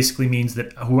tests, which basically means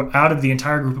that out of the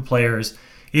entire group of players,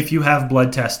 if you have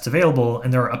blood tests available,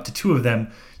 and there are up to 2 of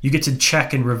them, you get to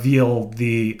check and reveal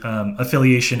the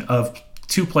affiliation of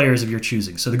 2 players of your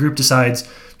choosing. So the group decides,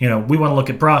 we want to look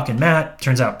at Brock and Matt.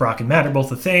 Turns out Brock and Matt are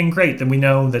both a thing. Great. Then we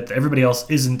know that everybody else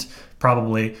isn't,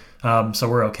 probably. So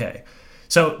we're okay.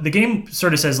 So the game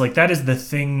sort of says, like, that is the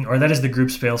thing, or that is the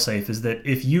group's failsafe, is that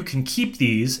if you can keep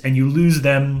these and you lose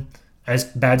them as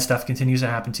bad stuff continues to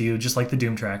happen to you, just like the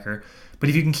Doom Tracker, but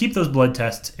if you can keep those blood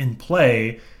tests in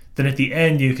play, then at the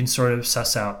end you can sort of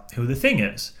suss out who the thing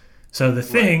is. So the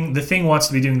thing wants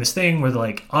to be doing this thing where,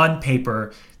 like, on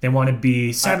paper, they want to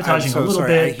be sabotaging a little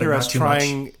bit, but not too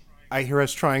much. I hear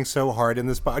us trying so hard in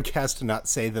this podcast to not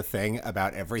say the thing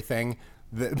about everything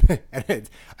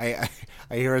I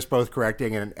hear us both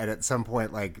correcting, and at some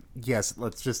point, like, yes,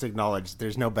 let's just acknowledge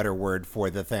there's no better word for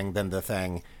the thing than the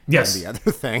thing Yes. than the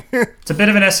other thing. It's a bit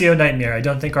of an SEO nightmare. I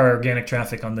don't think our organic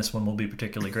traffic on this one will be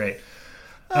particularly great.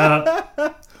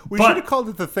 We should have called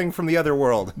it the thing from the other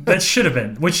world. That should have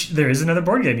been, which there is another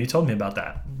board game. You told me about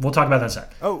that. We'll talk about that in a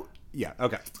sec. Oh, yeah,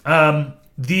 okay.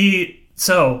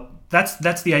 So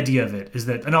that's the idea of it, is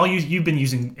that, and you've been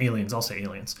using aliens, I'll say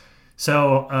aliens.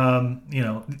 So,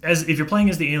 as if you're playing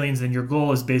as the aliens, then your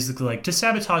goal is basically like to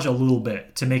sabotage a little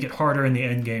bit to make it harder in the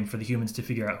end game for the humans to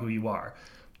figure out who you are.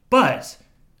 But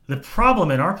the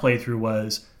problem in our playthrough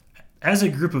was, as a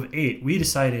group of 8, we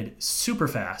decided super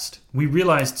fast,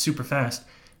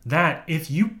 that if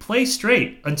you play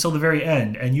straight until the very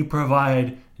end and you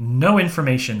provide no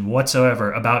information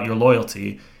whatsoever about your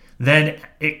loyalty, then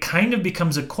it kind of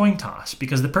becomes a coin toss,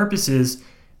 because the purpose is,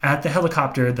 at the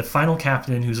helicopter, the final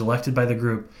captain who's elected by the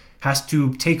group has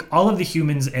to take all of the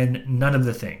humans and none of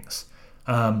the things.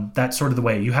 That's sort of the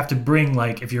way. You have to bring,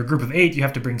 like, if you're a group of 8, you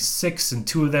have to bring 6, and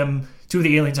two of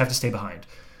the aliens have to stay behind.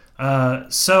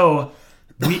 So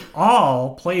we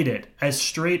all played it as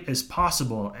straight as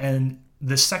possible, and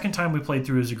the second time we played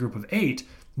through as a group of 8,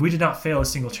 we did not fail a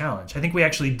single challenge. I think we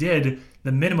actually did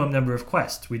the minimum number of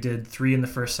quests. We did 3 in the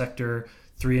first sector,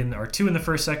 2 in the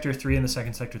first sector, 3 in the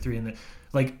second sector, 3 in the...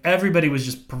 Like, everybody was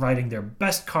just providing their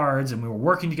best cards, and we were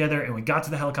working together, and we got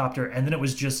to the helicopter, and then it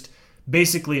was just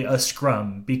basically a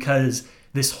scrum, because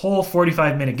this whole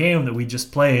 45-minute game that we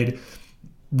just played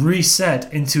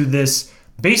reset into this,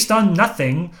 based on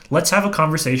nothing, let's have a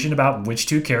conversation about which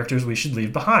 2 characters we should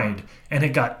leave behind. And it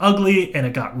got ugly, and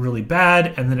it got really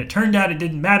bad, and then it turned out it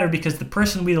didn't matter, because the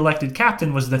person we elected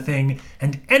captain was the thing,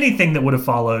 and anything that would have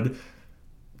followed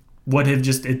would have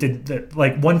just,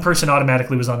 like, one person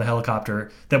automatically was on the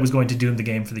helicopter that was going to doom the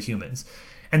game for the humans.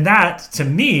 And that, to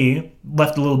me,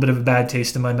 left a little bit of a bad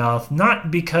taste in my mouth,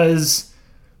 not because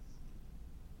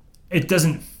it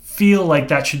doesn't feel like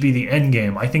that should be the end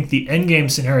game. I think the end game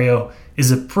scenario is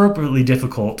appropriately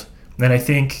difficult, and I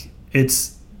think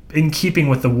it's in keeping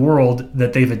with the world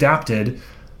that they've adapted.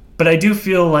 But I do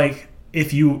feel like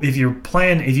if you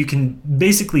can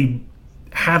basically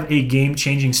have a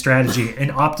game-changing strategy, an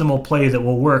optimal play that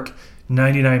will work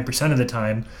 99% of the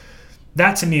time,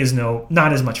 that to me is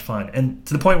not as much fun. And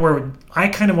to the point where I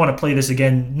kind of want to play this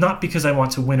again, not because I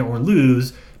want to win or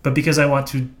lose, but because I want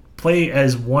to play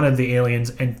as one of the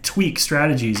aliens and tweak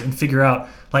strategies and figure out,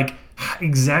 like,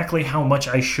 exactly how much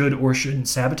I should or shouldn't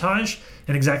sabotage,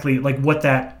 and exactly, like, what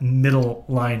that middle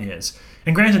line is.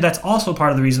 And granted, that's also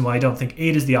part of the reason why I don't think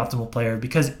 8 is the optimal player,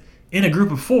 because in a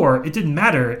group of 4, it didn't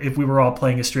matter if we were all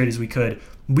playing as straight as we could.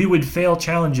 We would fail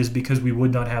challenges because we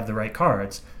would not have the right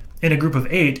cards. In a group of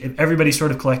 8, if everybody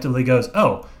sort of collectively goes,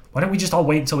 oh, why don't we just all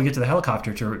wait until we get to the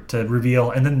helicopter to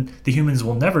reveal, and then the humans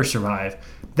will never survive.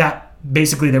 That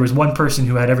basically, there was one person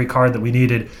who had every card that we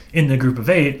needed in the group of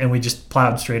 8, and we just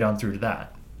plowed straight on through to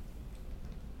that.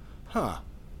 Huh.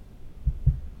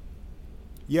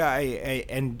 Yeah,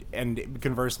 and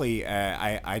conversely,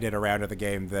 I did a round of the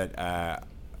game that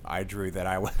I drew that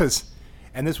I was,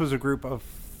 and this was a group of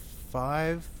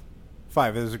 5.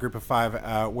 It was a group of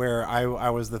 5 where I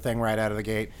was the thing right out of the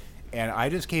gate, and I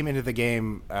just came into the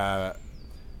game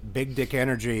big dick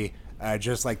energy,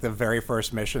 just like the very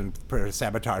first mission, put a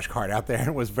sabotage card out there, and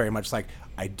it was very much like,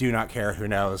 I do not care who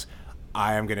knows.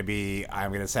 I'm going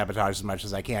to sabotage as much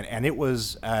as I can. And it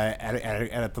was,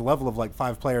 at the level of like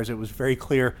 5 players, it was very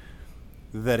clear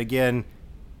that, again,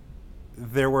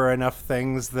 there were enough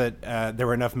things that, there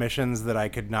were enough missions that I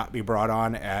could not be brought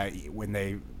on when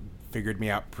they figured me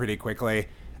out pretty quickly.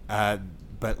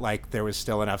 But, like, there was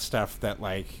still enough stuff that,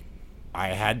 like, I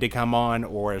had to come on,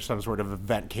 or some sort of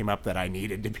event came up that I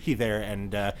needed to be there.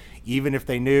 And even if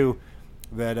they knew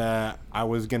that I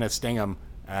was going to sting them,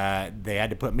 they had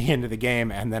to put me into the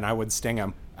game, and then I would sting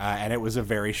them. And it was a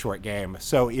very short game.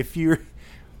 So if you're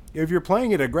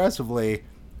playing it aggressively,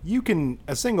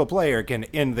 a single player can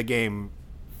end the game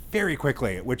very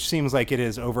quickly, which seems like it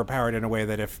is overpowered in a way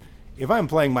that if I'm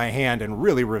playing my hand and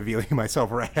really revealing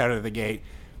myself right out of the gate,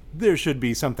 there should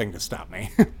be something to stop me.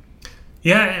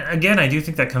 Yeah, again, I do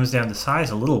think that comes down to size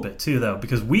a little bit too, though,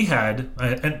 because we had,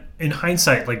 and in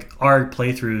hindsight, like, our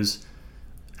playthroughs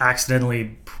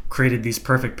accidentally created these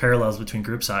perfect parallels between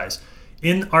group size.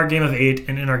 In our game of 8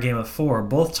 and in our game of 4,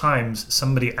 both times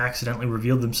somebody accidentally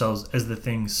revealed themselves as the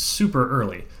thing super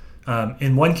early.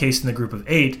 In one case, in the group of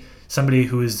 8, somebody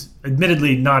who is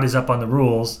admittedly not as up on the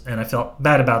rules, and I felt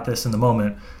bad about this in the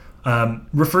moment,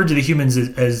 referred to the humans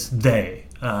as they.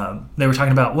 They were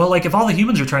talking about, well, like, if all the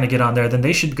humans are trying to get on there, then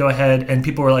they should go ahead, and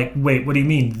people were like, wait, what do you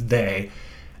mean they?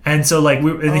 And so like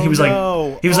he was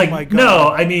no. like Oh my God. no,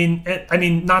 I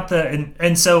mean not the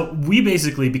and so we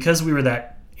basically, because we were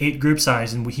that 8 group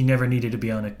size and he never needed to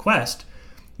be on a quest,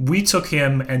 we took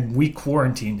him and we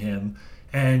quarantined him,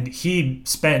 and he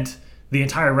spent the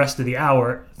entire rest of the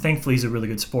hour. Thankfully he's a really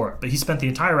good sport, but he spent the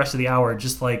entire rest of the hour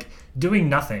just like doing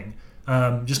nothing,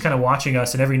 just kind of watching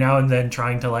us, and every now and then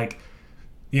trying to like,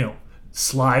 you know,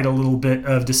 slide a little bit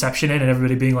of deception in, and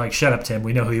everybody being like, shut up, Tim,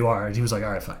 we know who you are. And he was like,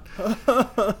 all right, fine.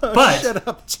 But Shut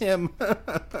up, Tim.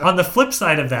 on the flip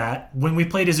side of that, when we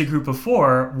played as a group of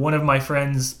 4, one of my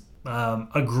friends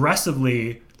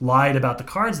aggressively lied about the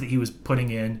cards that he was putting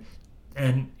in,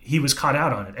 and he was caught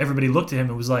out on it. Everybody looked at him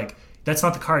and was like, that's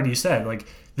not the card you said. Like,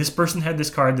 this person had this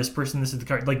card, this is the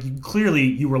card. Like, clearly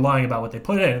you were lying about what they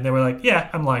put in. And they were like, yeah,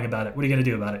 I'm lying about it. What are you going to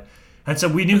do about it? And so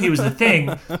we knew he was the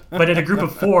thing, but in a group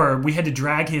of 4, we had to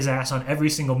drag his ass on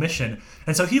every single mission.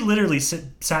 And so he literally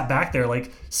sat back there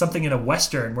like something in a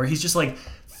Western, where he's just like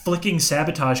flicking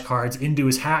sabotage cards into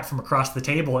his hat from across the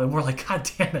table. And we're like, God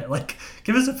damn it, like,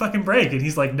 give us a fucking break. And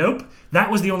he's like, nope.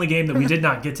 That was the only game that we did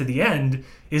not get to the end,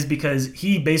 is because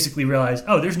he basically realized,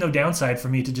 oh, there's no downside for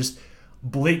me to just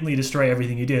blatantly destroy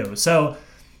everything you do. So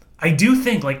I do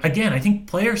think, like, again, I think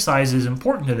player size is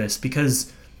important to this,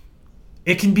 because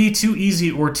it can be too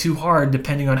easy or too hard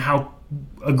depending on how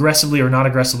aggressively or not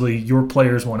aggressively your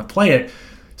players want to play it.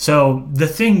 So the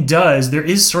thing there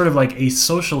is sort of like a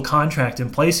social contract in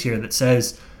place here that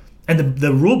says, and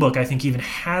the rule book I think even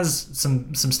has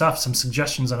some stuff, some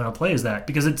suggestions on how to play as that,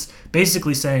 because it's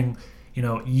basically saying, you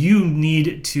know, you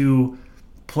need to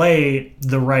play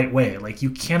the right way. Like, you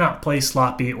cannot play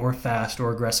sloppy or fast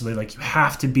or aggressively. Like, you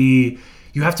have to be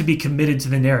committed to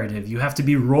the narrative. You have to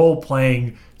be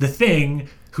role-playing the thing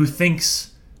who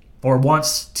thinks or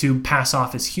wants to pass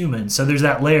off as human. So there's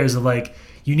that layers of, like,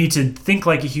 you need to think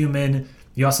like a human.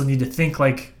 You also need to think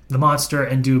like the monster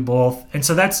and do both. And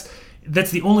so that's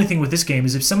the only thing with this game,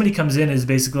 is if somebody comes in and is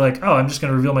basically like, oh, I'm just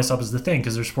going to reveal myself as the thing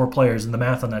because there's 4 players and the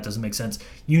math on that doesn't make sense.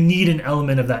 You need an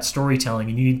element of that storytelling,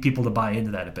 and you need people to buy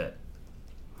into that a bit.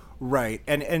 Right.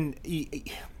 And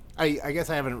I guess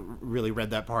I haven't really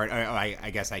read that part. I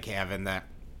guess I have in that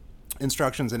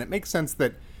instructions, and it makes sense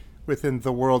that within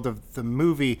the world of the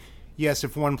movie, yes,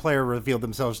 if one player revealed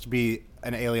themselves to be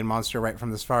an alien monster right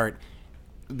from the start,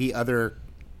 the other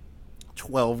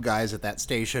 12 guys at that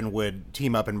station would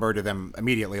team up and murder them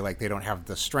immediately. Like, they don't have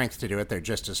the strength to do it. They're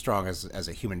just as strong as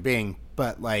a human being.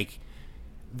 But, like,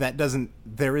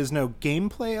 there is no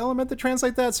gameplay element to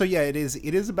translate that. So yeah, it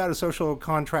is about a social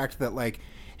contract that, like,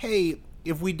 hey,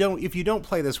 if you don't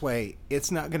play this way,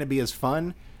 it's not going to be as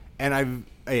fun. And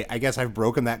I guess I've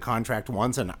broken that contract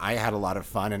once, and I had a lot of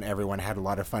fun, and everyone had a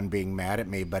lot of fun being mad at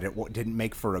me, but it didn't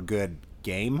make for a good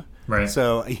game. Right.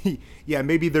 So yeah,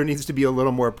 maybe there needs to be a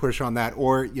little more push on that,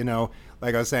 or, you know,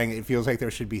 like I was saying, it feels like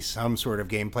there should be some sort of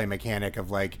gameplay mechanic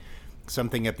of, like,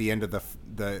 something at the end of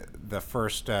the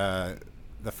first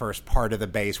part of the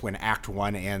base when Act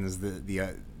 1 ends,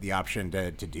 the option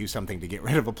to do something to get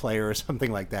rid of a player or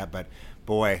something like that. But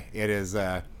boy, it is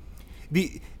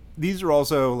these are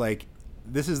also, like,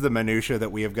 this is the minutia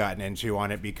that we have gotten into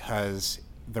on it, because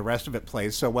the rest of it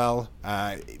plays so well.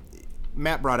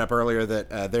 Matt brought up earlier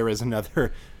that there is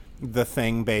another The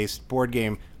Thing-based board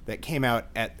game that came out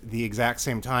at the exact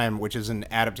same time, which is an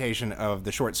adaptation of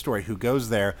the short story Who Goes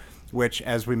There, which,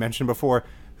 as we mentioned before,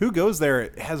 Who Goes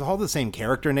There has all the same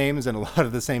character names and a lot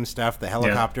of the same stuff, the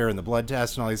helicopter and the blood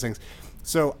test and all these things.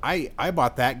 So I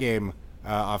bought that game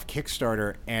off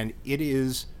Kickstarter, and it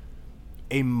is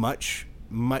a much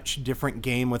different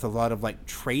game with a lot of, like,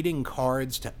 trading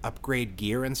cards to upgrade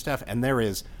gear and stuff, and there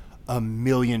is a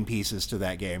million pieces to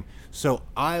that game. So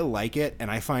I like it,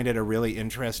 and I find it a really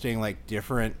interesting, like,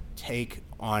 different take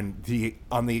on the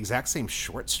exact same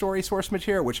short story source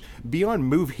material, which, beyond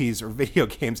movies or video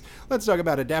games, let's talk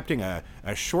about adapting a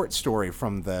short story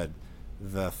from the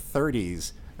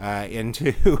 30s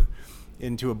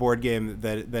into a board game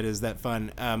that is that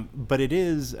fun. But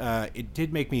it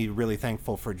did make me really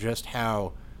thankful for just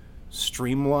how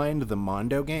streamlined the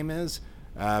Mondo game is,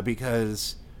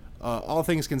 because all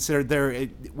things considered,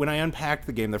 when I unpacked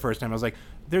the game the first time, I was like,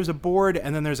 there's a board,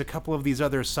 and then there's a couple of these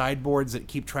other sideboards that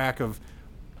keep track of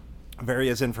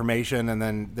various information, and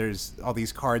then there's all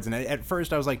these cards. And at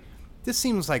first I was like, this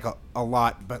seems like a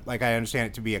lot, but, like, I understand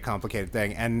it to be a complicated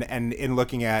thing. And in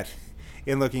looking at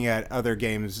other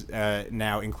games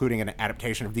now, including an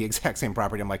adaptation of the exact same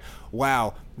property, I'm like,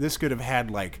 wow, this could have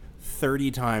had, like, 30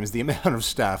 times the amount of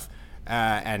stuff,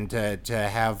 and to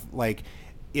have, like,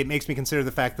 it makes me consider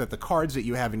the fact that the cards that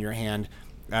you have in your hand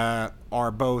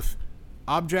are both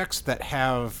objects that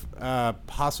have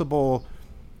possible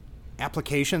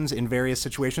applications in various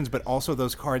situations, but also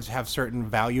those cards have certain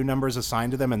value numbers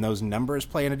assigned to them, and those numbers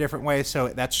play in a different way. So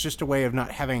that's just a way of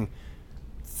not having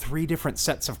 3 different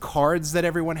sets of cards that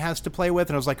everyone has to play with.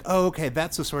 And I was like, oh, okay,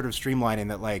 that's a sort of streamlining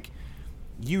that, like,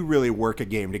 you really work a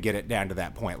game to get it down to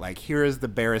that point. Like, here is the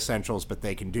bare essentials, but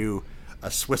they can do a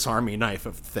Swiss Army knife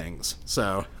of things.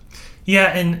 So,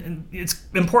 yeah, and it's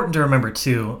important to remember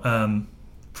too,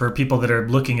 for people that are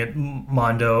looking at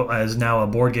Mondo as now a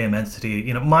board game entity.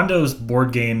 You know, Mondo's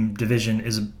board game division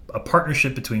is a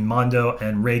partnership between Mondo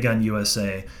and Raygun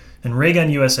USA, and Raygun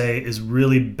USA is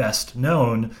really best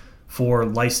known for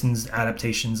licensed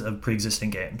adaptations of pre-existing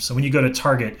games. So when you go to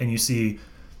Target and you see,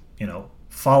 you know,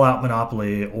 Fallout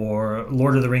Monopoly or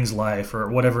Lord of the Rings Life or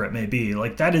whatever it may be,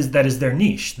 like that is their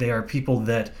niche. They are people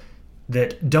that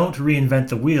don't reinvent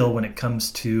the wheel when it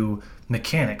comes to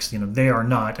mechanics. You know, they are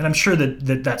not, and I'm sure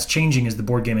that's changing as the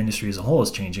board game industry as a whole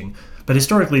is changing. But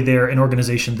historically, they're an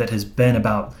organization that has been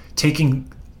about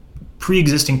taking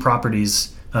pre-existing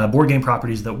properties, board game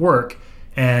properties that work,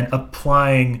 and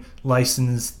applying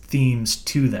licensed themes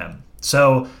to them.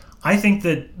 So I think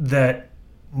that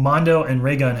Mondo and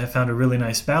Raygun have found a really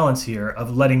nice balance here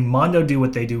of letting Mondo do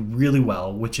what they do really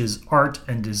well, which is art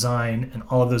and design and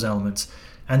all of those elements,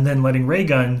 and then letting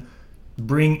Raygun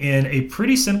bring in a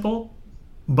pretty simple,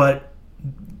 but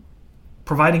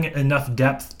providing enough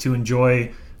depth to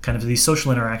enjoy kind of these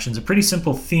social interactions, a pretty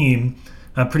simple theme,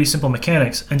 pretty simple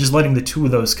mechanics, and just letting the two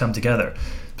of those come together.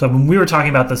 So when we were talking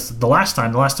about this the last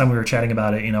time we were chatting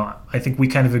about it, you know, I think we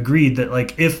kind of agreed that,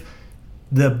 like, if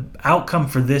the outcome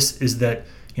for this is that,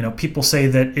 you know, people say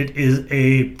that it is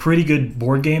a pretty good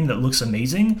board game that looks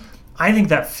amazing, I think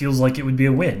that feels like it would be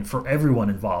a win for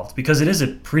everyone involved, because it is a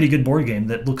pretty good board game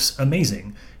that looks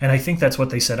amazing. And I think that's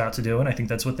what they set out to do, and I think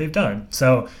that's what they've done.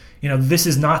 So, you know, this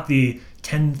is not the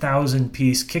 10,000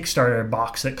 piece Kickstarter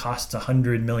box that costs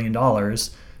 $100 million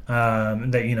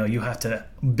that, you know, you have to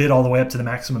bid all the way up to the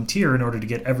maximum tier in order to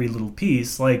get every little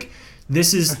piece. Like,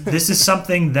 this is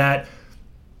something that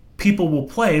people will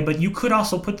play, but you could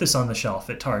also put this on the shelf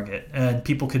at Target and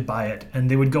people could buy it and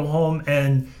they would go home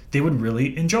and they would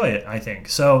really enjoy it, I think.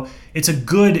 So it's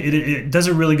it does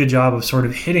a really good job of sort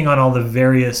of hitting on all the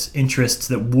various interests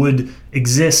that would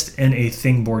exist in a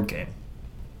Thing board game.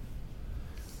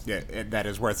 Yeah, that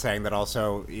is worth saying that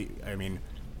also, I mean,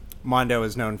 Mondo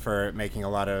is known for making a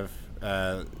lot of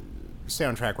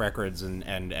soundtrack records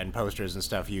and posters and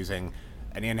stuff using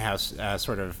an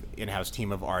in-house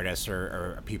team of artists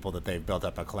or people that they've built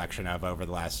up a collection of over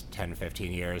the last 10,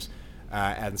 15 years.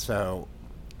 And so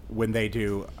when they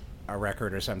do a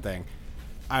record or something,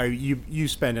 you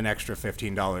spend an extra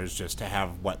 $15 just to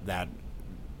have what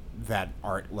that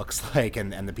art looks like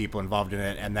and the people involved in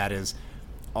it. And that is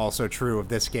also true of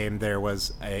this game. There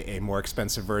was a more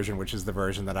expensive version, which is the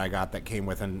version that I got, that came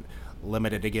with a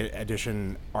limited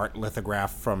edition art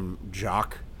lithograph from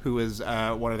Jock, who is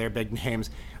one of their big names.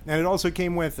 And it also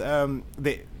came with,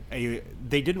 they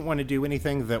didn't want to do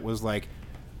anything that was like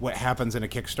what happens in a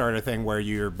Kickstarter thing where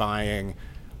you're buying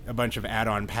a bunch of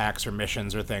add-on packs or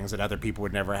missions or things that other people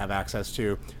would never have access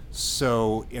to.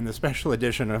 So in the special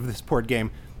edition of this board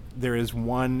game, there is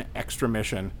one extra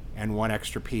mission and one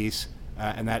extra piece,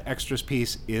 and that extra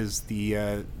piece is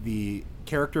the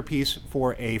character piece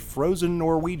for a frozen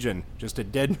Norwegian, just a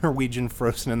dead Norwegian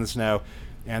frozen in the snow.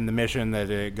 And the mission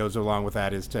that goes along with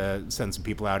that is to send some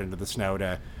people out into the snow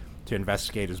to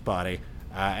investigate his body.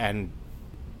 And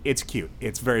it's cute.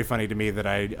 It's very funny to me that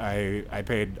I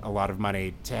paid a lot of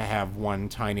money to have one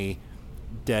tiny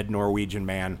dead Norwegian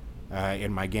man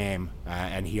in my game,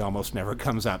 and he almost never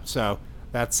comes up. So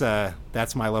that's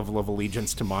my level of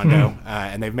allegiance to Mondo.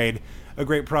 And they've made a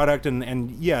great product. And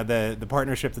yeah, the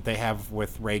partnership that they have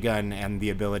with Raygun and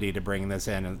the ability to bring this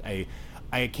in,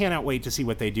 I cannot wait to see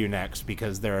what they do next,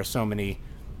 because there are so many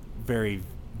very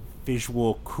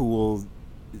visual, cool,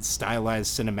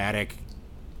 stylized cinematic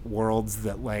worlds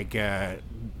that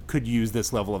could use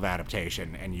this level of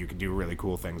adaptation, and you could do really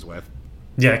cool things with.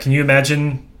 Yeah, can you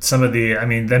imagine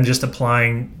them just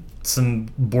applying some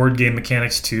board game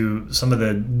mechanics to some of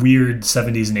the weird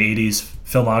 70s and 80s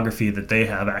filmography that they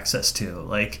have access to?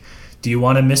 Like, do you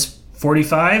want a Miss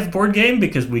 45 board game?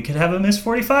 Because we could have a Miss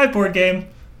 45 board game.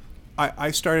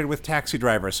 I started with Taxi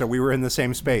Driver, so we were in the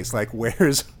same space. Like,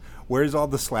 where's all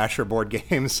the slasher board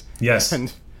games? Yes.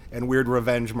 And weird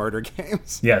revenge murder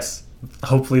games? Yes.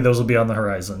 Hopefully those will be on the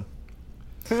horizon.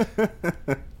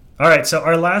 All right, so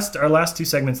our last two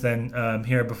segments then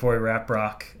here before we wrap,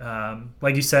 Brock.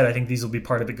 Like you said, I think these will be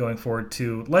part of it going forward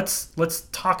too. Let's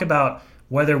talk about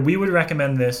whether we would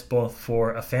recommend this both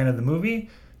for a fan of the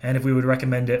movie and if we would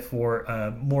recommend it for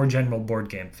a more general board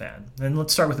game fan. And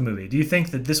let's start with the movie. Do you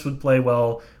think that this would play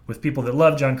well with people that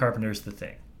love John Carpenter's The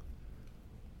Thing?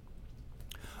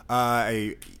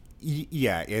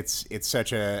 Yeah, it's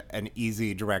such an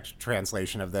easy, direct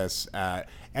translation of this.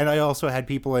 And I also had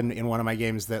people in one of my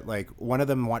games that, like, one of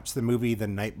them watched the movie the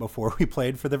night before we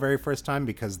played for the very first time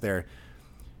because they're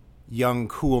young,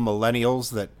 cool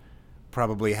millennials that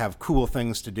probably have cool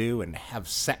things to do and have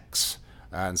sex.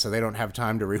 And so they don't have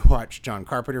time to rewatch John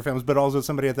Carpenter films. But also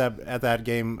somebody at that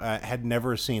game had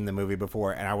never seen the movie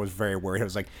before, and I was very worried. I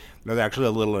was actually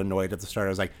a little annoyed at the start. I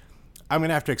was like, I'm going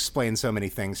to have to explain so many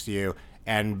things to you.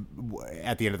 And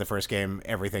at the end of the first game,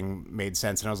 everything made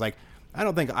sense. And I was like, I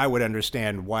don't think I would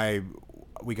understand why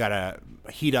we got to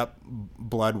heat up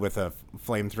blood with a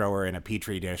flamethrower in a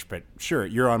petri dish. But sure,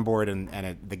 you're on board,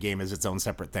 and the game is its own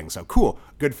separate thing. So cool.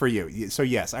 Good for you. So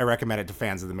yes, I recommend it to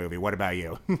fans of the movie. What about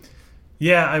you?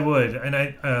 Yeah, I would.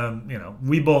 And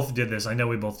we both did this. I know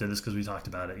we both did this because we talked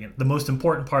about it. The most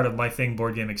important part of my Thing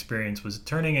board game experience was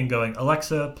turning and going,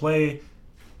 Alexa, play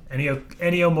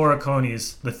Ennio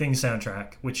Morricone's The Thing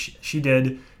soundtrack, which she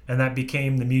did, and that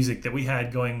became the music that we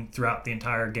had going throughout the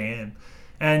entire game.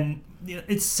 And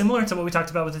it's similar to what we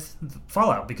talked about with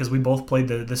Fallout, because we both played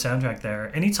the soundtrack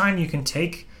there. Anytime you can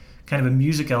take kind of a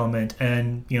music element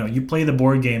and you play the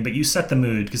board game, but you set the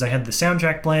mood, because I had the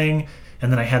soundtrack playing,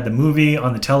 and then I had the movie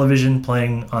on the television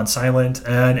playing on silent,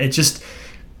 and it just,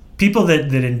 people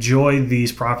that enjoy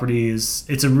these properties,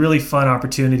 it's a really fun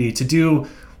opportunity to do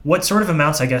what sort of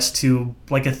amounts, I guess, to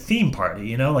like a theme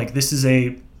party. Like this is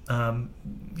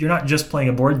you're not just playing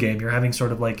a board game, you're having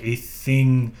sort of like a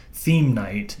theme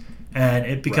night, and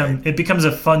it becomes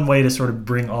a fun way to sort of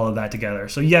bring all of that together.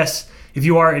 So yes, if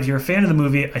you're a fan of the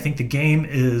movie, I think the game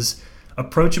is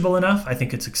approachable enough. I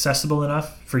think it's accessible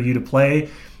enough for you to play.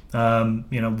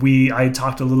 I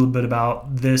talked a little bit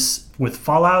about this with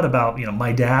Fallout, about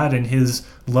my dad and his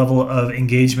level of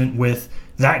engagement with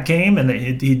that game, and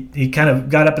he kind of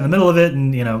got up in the middle of it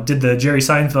and did the Jerry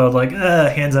Seinfeld like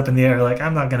hands up in the air, like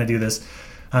I'm not going to do this,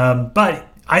 but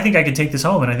I think I could take this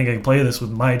home and I think I could play this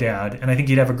with my dad, and I think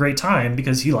he'd have a great time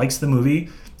because he likes the movie,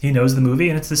 he knows the movie,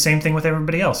 and it's the same thing with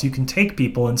everybody else. You can take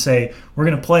people and say, we're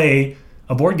going to play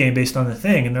a board game based on The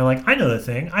Thing, and they're like, I know The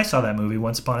Thing, I saw that movie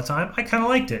once upon a time, I kind of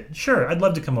liked it, sure, I'd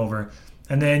love to come over,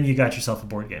 and then you got yourself a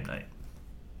board game night.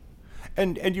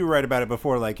 And you were right about it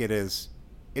before, like it is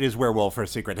Werewolf or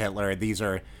Secret Hitler. These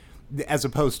are, as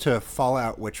opposed to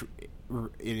Fallout, which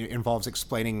involves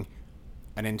explaining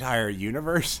an entire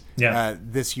universe. Yeah.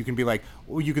 This, you can be like,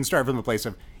 well, you can start from the place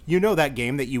of, that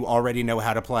game that you already know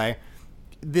how to play.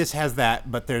 This has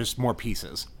that, but there's more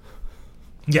pieces.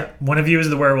 Yeah, one of you is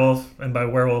the werewolf, and by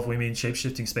werewolf we mean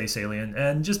shape-shifting space alien,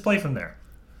 and just play from there.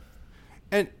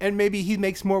 And maybe he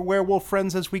makes more werewolf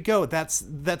friends as we go. That's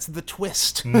the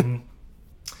twist. Mm-hmm.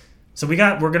 So we're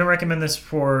going to recommend this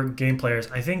for game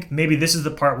players. I think maybe this is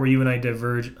the part where you and I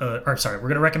diverge. We're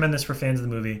going to recommend this for fans of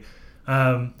the movie.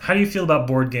 How do you feel about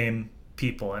board game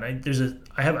people? And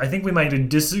I think we might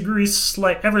disagree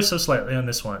ever so slightly on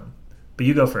this one, but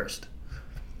you go first.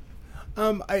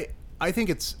 I think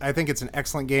it's an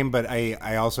excellent game, but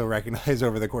I also recognize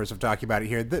over the course of talking about it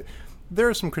here that there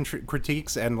are some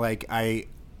critiques, and like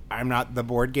I'm not the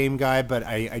board game guy, but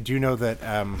I do know that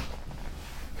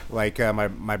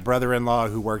my brother-in-law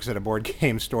who works at a board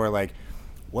game store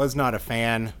was not a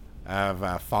fan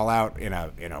of Fallout in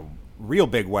a real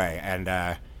big way.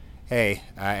 And hey,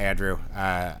 Andrew,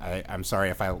 I'm sorry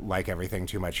if I like everything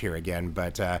too much here again,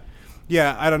 but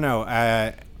yeah, I don't know.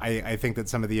 I think that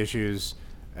some of the issues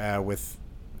with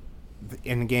the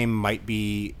in-game might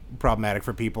be problematic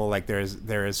for people. Like there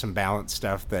is some balance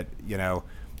stuff that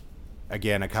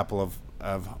again, a couple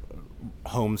of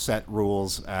home set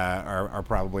rules are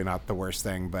probably not the worst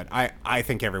thing, but I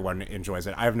think everyone enjoys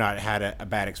it. I've not had a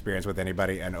bad experience with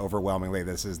anybody, and overwhelmingly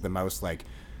this is the most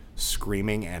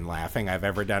screaming and laughing I've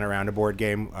ever done around a board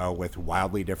game with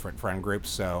wildly different friend groups,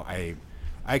 so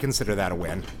I consider that a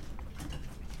win.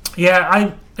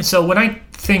 Yeah, so when I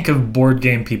think of board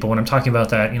game people, when I'm talking about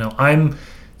that, I'm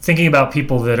thinking about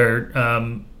people that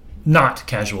are not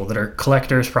casual, that are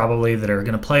collectors probably, that are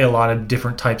going to play a lot of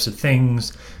different types of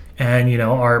things, and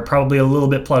are probably a little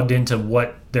bit plugged into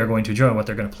what they're going to enjoy and what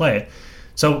they're going to play.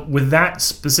 So with that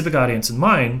specific audience in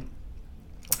mind,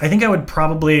 I think I would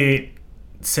probably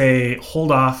say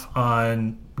hold off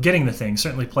on getting The Thing.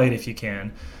 Certainly play it if you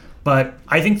can. But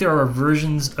I think there are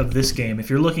versions of this game, if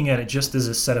you're looking at it just as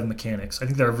a set of mechanics, I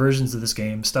think there are versions of this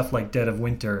game, stuff like Dead of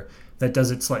Winter, that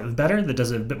does it slightly better, that does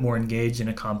it a bit more engaged in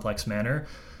a complex manner.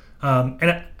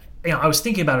 I was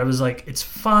thinking about it, I was like, it's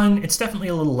fun, it's definitely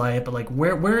a little light, but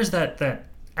where is that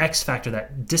X factor,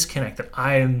 that disconnect that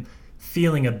I am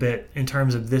feeling a bit in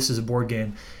terms of this as a board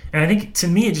game. And I think to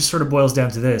me it just sort of boils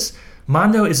down to this.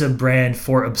 Mondo is a brand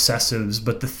for obsessives,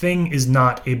 but the thing is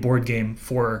not a board game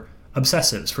for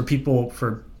obsessives,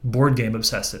 for board game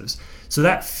obsessives. So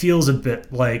that feels a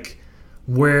bit like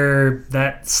where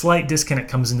that slight disconnect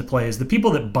comes into play is the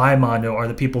people that buy Mondo are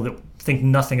the people that think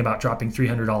nothing about dropping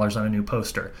 $300 on a new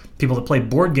poster. People that play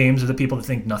board games are the people that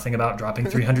think nothing about dropping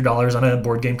 $300 on a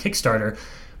board game Kickstarter.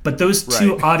 But those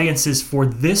two audiences for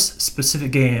this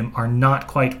specific game are not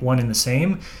quite one and the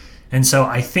same. And so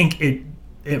I think it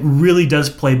really does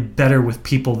play better with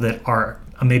people that are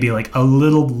maybe like a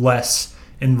little less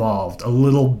involved, a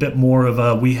little bit more of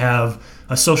a, we have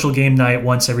a social game night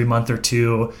once every month or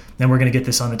two, then we're going to get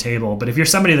this on the table. But if you're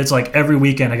somebody that's like every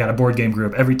weekend I got a board game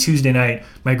group, every Tuesday night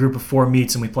my group of 4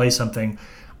 meets and we play something,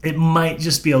 it might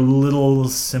just be a little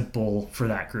simple for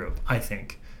that group, I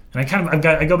think. And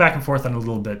I go back and forth on it a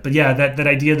little bit. But yeah, that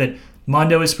idea that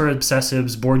Mondo is for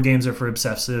obsessives, board games are for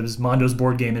obsessives, Mondo's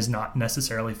board game is not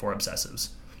necessarily for obsessives.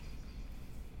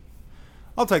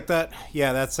 I'll take that.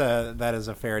 Yeah, that is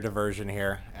a fair diversion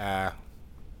here.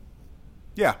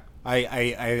 Yeah,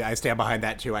 I stand behind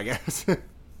that too, I guess.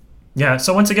 Yeah,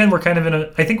 so once again, we're kind of in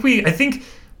a... I think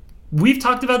we've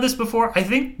talked about this before. I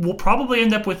think we'll probably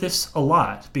end up with this a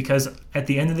lot because at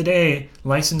the end of the day,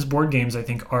 licensed board games, I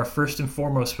think, are first and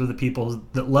foremost for the people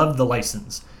that love the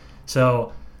license.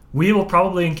 So we will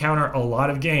probably encounter a lot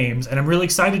of games, and I'm really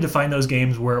excited to find those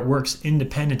games where it works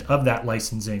independent of that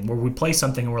licensing, where we play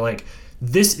something and we're like,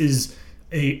 this is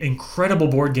a incredible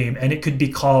board game, and it could be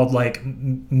called like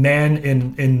Man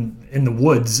in the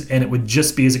Woods, and it would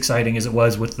just be as exciting as it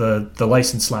was with the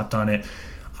license slapped on it.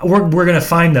 We're going to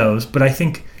find those, but I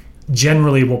think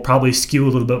generally we'll probably skew a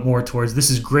little bit more towards this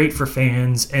is great for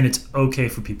fans, and it's okay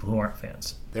for people who aren't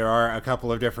fans. There are a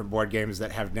couple of different board games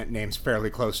that have names fairly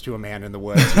close to A Man in the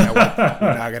Woods. You know what?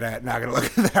 We're not gonna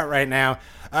look at that right now.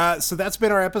 So that's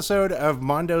been our episode of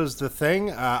Mondo's The Thing.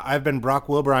 I've been Brock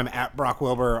Wilbur. I'm at Brock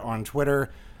Wilbur on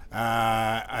Twitter.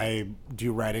 I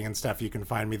do writing and stuff. You can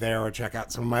find me there, or check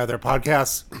out some of my other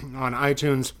podcasts on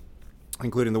iTunes,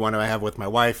 including the one I have with my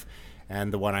wife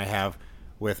and the one I have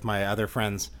with my other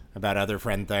friends about other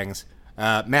friend things.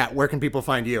 Matt, where can people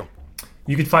find you?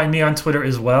 You can find me on Twitter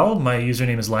as well. My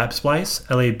username is Labsplice,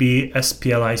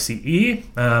 LABSPLICE.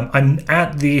 I'm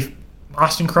at the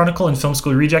Austin Chronicle and Film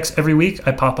School Rejects every week.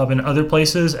 I pop up in other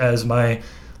places as my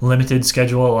limited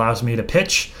schedule allows me to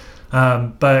pitch.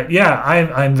 But yeah,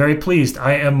 I'm very pleased.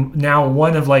 I am now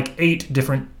one of like 8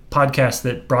 different podcasts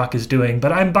that Brock is doing,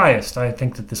 but I'm biased. I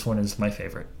think that this one is my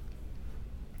favorite.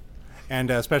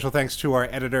 And special thanks to our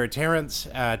editor, Terrence.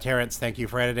 Terrence, thank you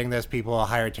for editing this. People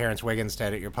hire Terrence Wiggins to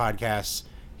edit your podcasts.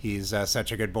 He's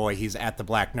such a good boy. He's at The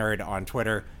Black Nerd on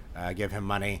Twitter. Give him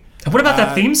money. And what about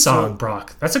that theme song,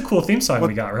 Brock? That's a cool theme song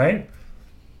we got, right?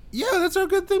 Yeah, that's a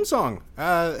good theme song.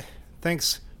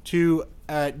 Thanks to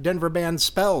Denver band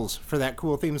Spells for that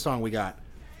cool theme song we got.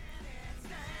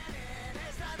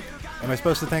 Am I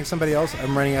supposed to thank somebody else?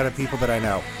 I'm running out of people that I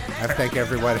know. I thank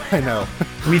everyone I know.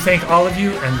 We thank all of you,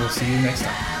 and we'll see you next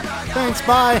time. Thanks,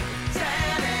 bye.